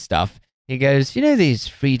admin stuff. He goes, these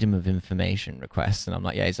freedom of information requests? And I'm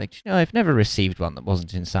like, yeah. He's like, I've never received one that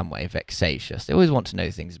wasn't in some way vexatious. They always want to know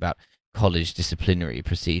things about college disciplinary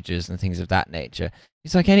procedures and things of that nature.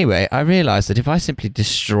 He's like, anyway, I realized that if I simply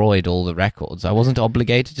destroyed all the records, I wasn't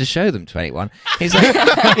obligated to show them to anyone. He's like,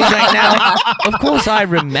 now, of course I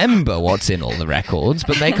remember what's in all the records,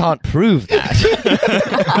 but they can't prove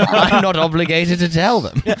that. I'm not obligated to tell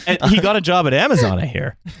them. Yeah, and he got a job at Amazon, I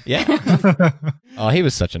hear. Yeah. Oh, he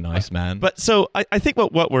was such a nice man. But so I think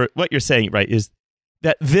what you're saying, right, is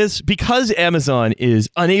that because Amazon is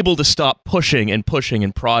unable to stop pushing and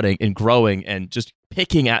prodding and growing and just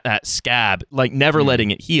picking at that scab, like never letting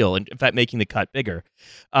it heal, and in fact making the cut bigger.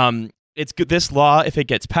 It's good. This law, if it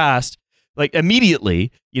gets passed, like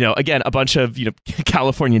immediately, again, a bunch of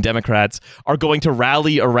California Democrats are going to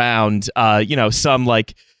rally around, some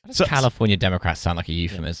like. So, California Democrats sound like a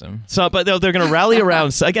euphemism. But they're going to rally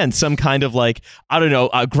around again some kind of like, I don't know,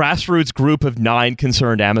 a grassroots group of 9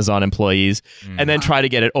 concerned Amazon employees, and then try to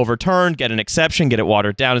get it overturned, get an exception, get it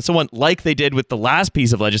watered down, and so on, like they did with the last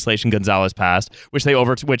piece of legislation Gonzalez passed, which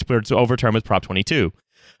was overturned with Prop 22.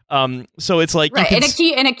 So it's like right,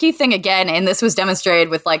 and a key thing again, and this was demonstrated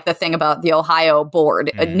with like the thing about the Ohio board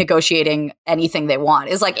negotiating anything they want,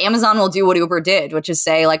 is like Amazon will do what Uber did, which is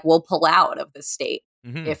say like we'll pull out of the state.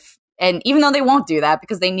 And even though they won't do that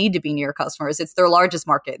because they need to be near customers, it's their largest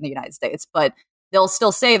market in the United States, but they'll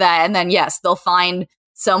still say that. And then, yes, they'll find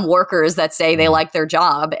some workers that say they like their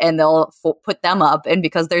job and they'll put them up. And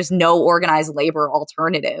because there's no organized labor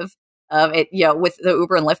alternative with the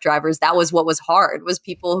Uber and Lyft drivers, that was what was hard, was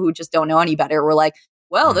people who just don't know any better were like,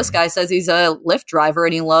 well, this guy says he's a Lyft driver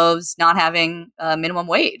and he loves not having minimum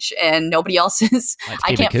wage, and nobody else is.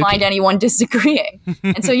 I can't find anyone disagreeing.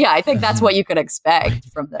 And so, yeah, I think that's what you could expect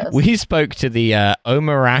from this. We spoke to the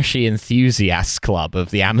Omarashi Enthusiasts Club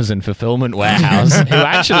of the Amazon Fulfillment Warehouse, who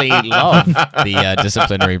actually love the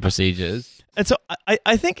disciplinary procedures. And so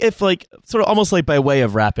I think if like sort of almost like by way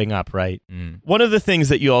of wrapping up, right? One of the things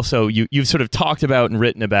that you've sort of talked about and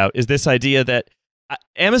written about is this idea that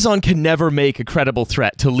Amazon can never make a credible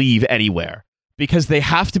threat to leave anywhere because they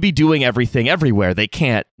have to be doing everything everywhere. They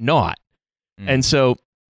can't not. And so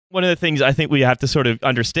one of the things I think we have to sort of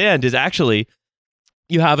understand is actually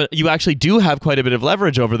you actually do have quite a bit of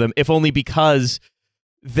leverage over them, if only because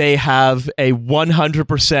they have a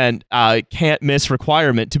 100% can't miss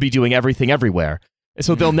requirement to be doing everything everywhere. And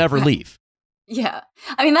so they'll never leave. Yeah.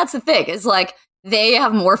 I mean, that's the thing. It's like, they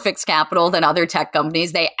have more fixed capital than other tech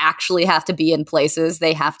companies. They actually have to be in places.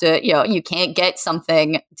 They have to, you can't get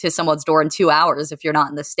something to someone's door in 2 hours if you're not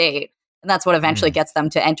in the state. And that's what eventually gets them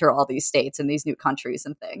to enter all these states and these new countries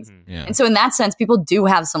and things. Yeah. And so in that sense, people do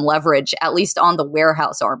have some leverage, at least on the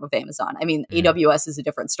warehouse arm of Amazon. I mean, AWS is a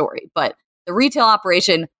different story, but the retail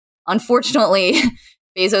operation, unfortunately,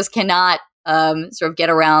 Bezos cannot sort of get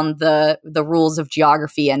around the rules of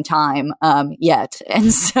geography and time yet.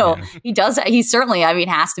 And so he certainly,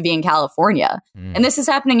 has to be in California. And this is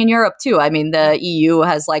happening in Europe too. I mean, the EU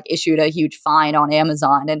has like issued a huge fine on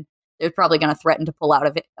Amazon, and they're probably going to threaten to pull out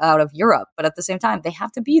of Europe. But at the same time, they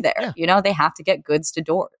have to be there. They have to get goods to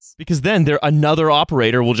doors. Because then another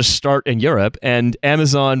operator will just start in Europe, and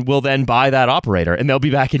Amazon will then buy that operator, and they'll be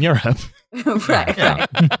back in Europe. Right.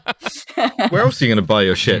 Where else are you going to buy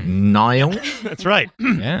your shit? Nile? That's right.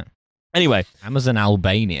 Yeah. Anyway, Amazon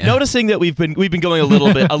Albania. Noticing that we've been going a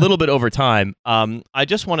little bit over time. I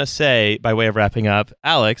just want to say, by way of wrapping up,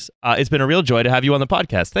 Alex, it's been a real joy to have you on the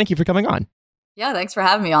podcast. Thank you for coming on. Yeah, thanks for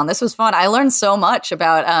having me on. This was fun. I learned so much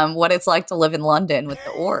about what it's like to live in London with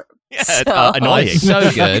the orb. Yeah, annoying. So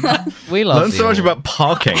good. We love Learn so much about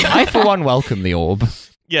parking. I, for one, welcome the orb.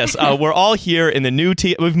 Yes, we're all here in the new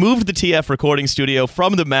we've moved the TF recording studio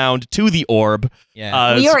from the mound to the orb.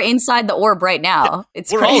 Yeah. We are inside the orb right now.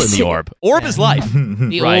 It's we're crazy. all in the orb. Orb is life.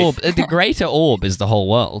 The Right. orb, the greater orb is the whole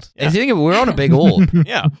world. Yeah. I think we're on a big orb.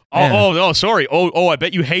 Yeah. Oh, sorry. Oh, I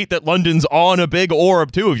bet you hate that London's on a big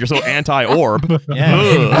orb too if you're so anti-orb.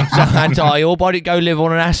 Yeah. So anti-orb, why don't you go live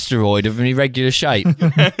on an asteroid of an irregular shape?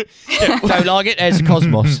 Don't like it? There's a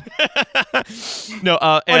cosmos. No,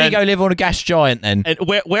 Why don't you go live on a gas giant then? And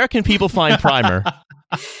where can people find Primer?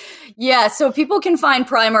 Yeah, so people can find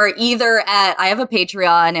Primer either I have a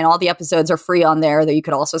Patreon and all the episodes are free on there that you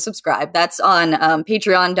could also subscribe. That's on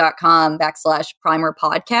patreon.com/Primer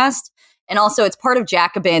podcast. And also it's part of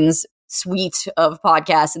Jacobin's suite of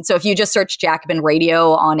podcasts. And so if you just search Jacobin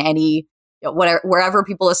Radio on any, wherever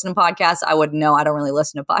people listen to podcasts, I wouldn't know. I don't really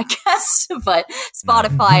listen to podcasts, but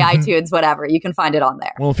Spotify, iTunes, whatever, you can find it on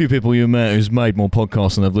there. Well, a few people you met who's made more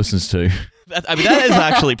podcasts than I've listened to. That is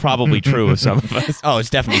actually probably true of some of us. Oh, it's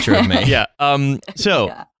definitely true of me. Yeah.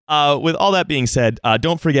 With all that being said,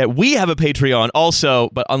 don't forget we have a Patreon also,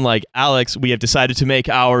 but unlike Alex, we have decided to make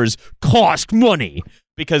ours cost money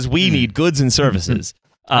because we need goods and services.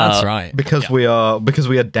 That's right. Because we are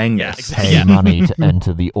Dengus. Yeah, Pay money to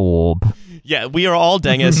enter the orb. Yeah, we are all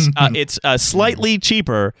Dengus. It's slightly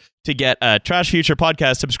cheaper to get a Trash Future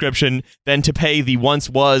podcast subscription than to pay the once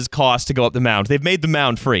was cost to go up the mound. They've made the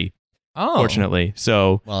mound free. Oh. Fortunately.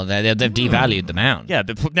 So well, they've devalued the mound. yeah,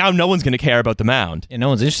 now no one's going to care about the mound. Yeah, no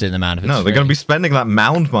one's interested in the mound. If it's No, they're going to be spending that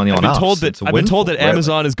mound money on us. I've been told that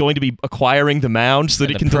Amazon is going to be acquiring the mound so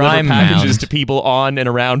that it can deliver Prime packages mound. to people on and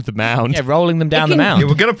around the mound. Yeah, rolling them down the can- mound. Yeah,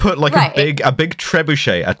 we're going to put like Right. a big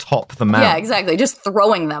trebuchet atop the mound. Yeah, exactly. Just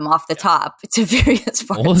throwing them off the top to various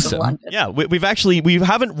parts Awesome. of London. Yeah, we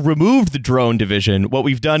haven't removed the drone division. What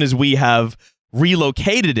we've done is we have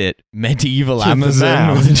relocated it. Medieval To the Amazon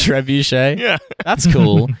mound. with a trebuchet. Yeah. That's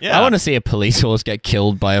cool. Yeah. I want to see a police horse get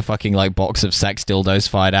killed by a fucking like box of sex dildos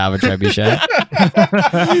fired out of a trebuchet.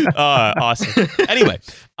 Awesome. Anyway,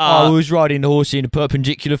 I was riding the horse in a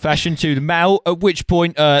perpendicular fashion to the mount, at which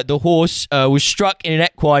point the horse was struck in an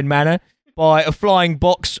equine manner by a flying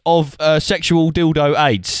box of sexual dildo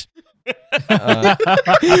aids.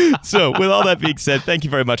 so with all that being said, thank you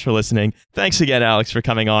very much for listening. Thanks again, Alex, for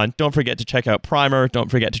coming on. Don't forget to check out Primer. Don't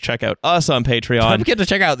forget to check out us on Patreon. Don't forget to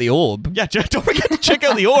check out the orb. Yeah, don't forget to check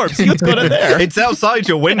out the orb. See what's going on there. It's outside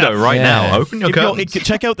your window right Yeah. now. Open your curtains.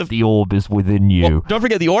 Check out The orb is within you. Well, don't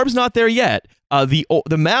forget, the orb's not there yet. The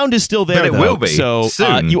mound is still there, But it though. will be So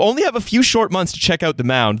soon. you only have a few short months to check out the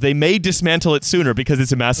mound. They may dismantle it sooner because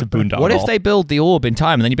it's a massive boondoggle. What if they build the orb in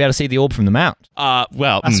time and then you'll be able to see the orb from the mount?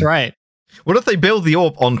 That's right. What if they build the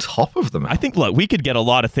orb on top of the mound? I think, look, we could get a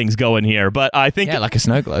lot of things going here, but I think Yeah, like a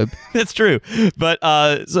snow globe. that's true. But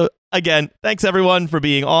so again, thanks everyone for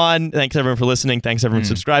being on. Thanks everyone for listening. Thanks everyone for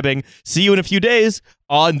subscribing. See you in a few days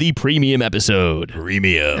on the premium episode.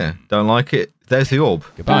 Premium. Yeah, don't like it? There's the orb.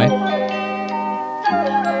 Goodbye.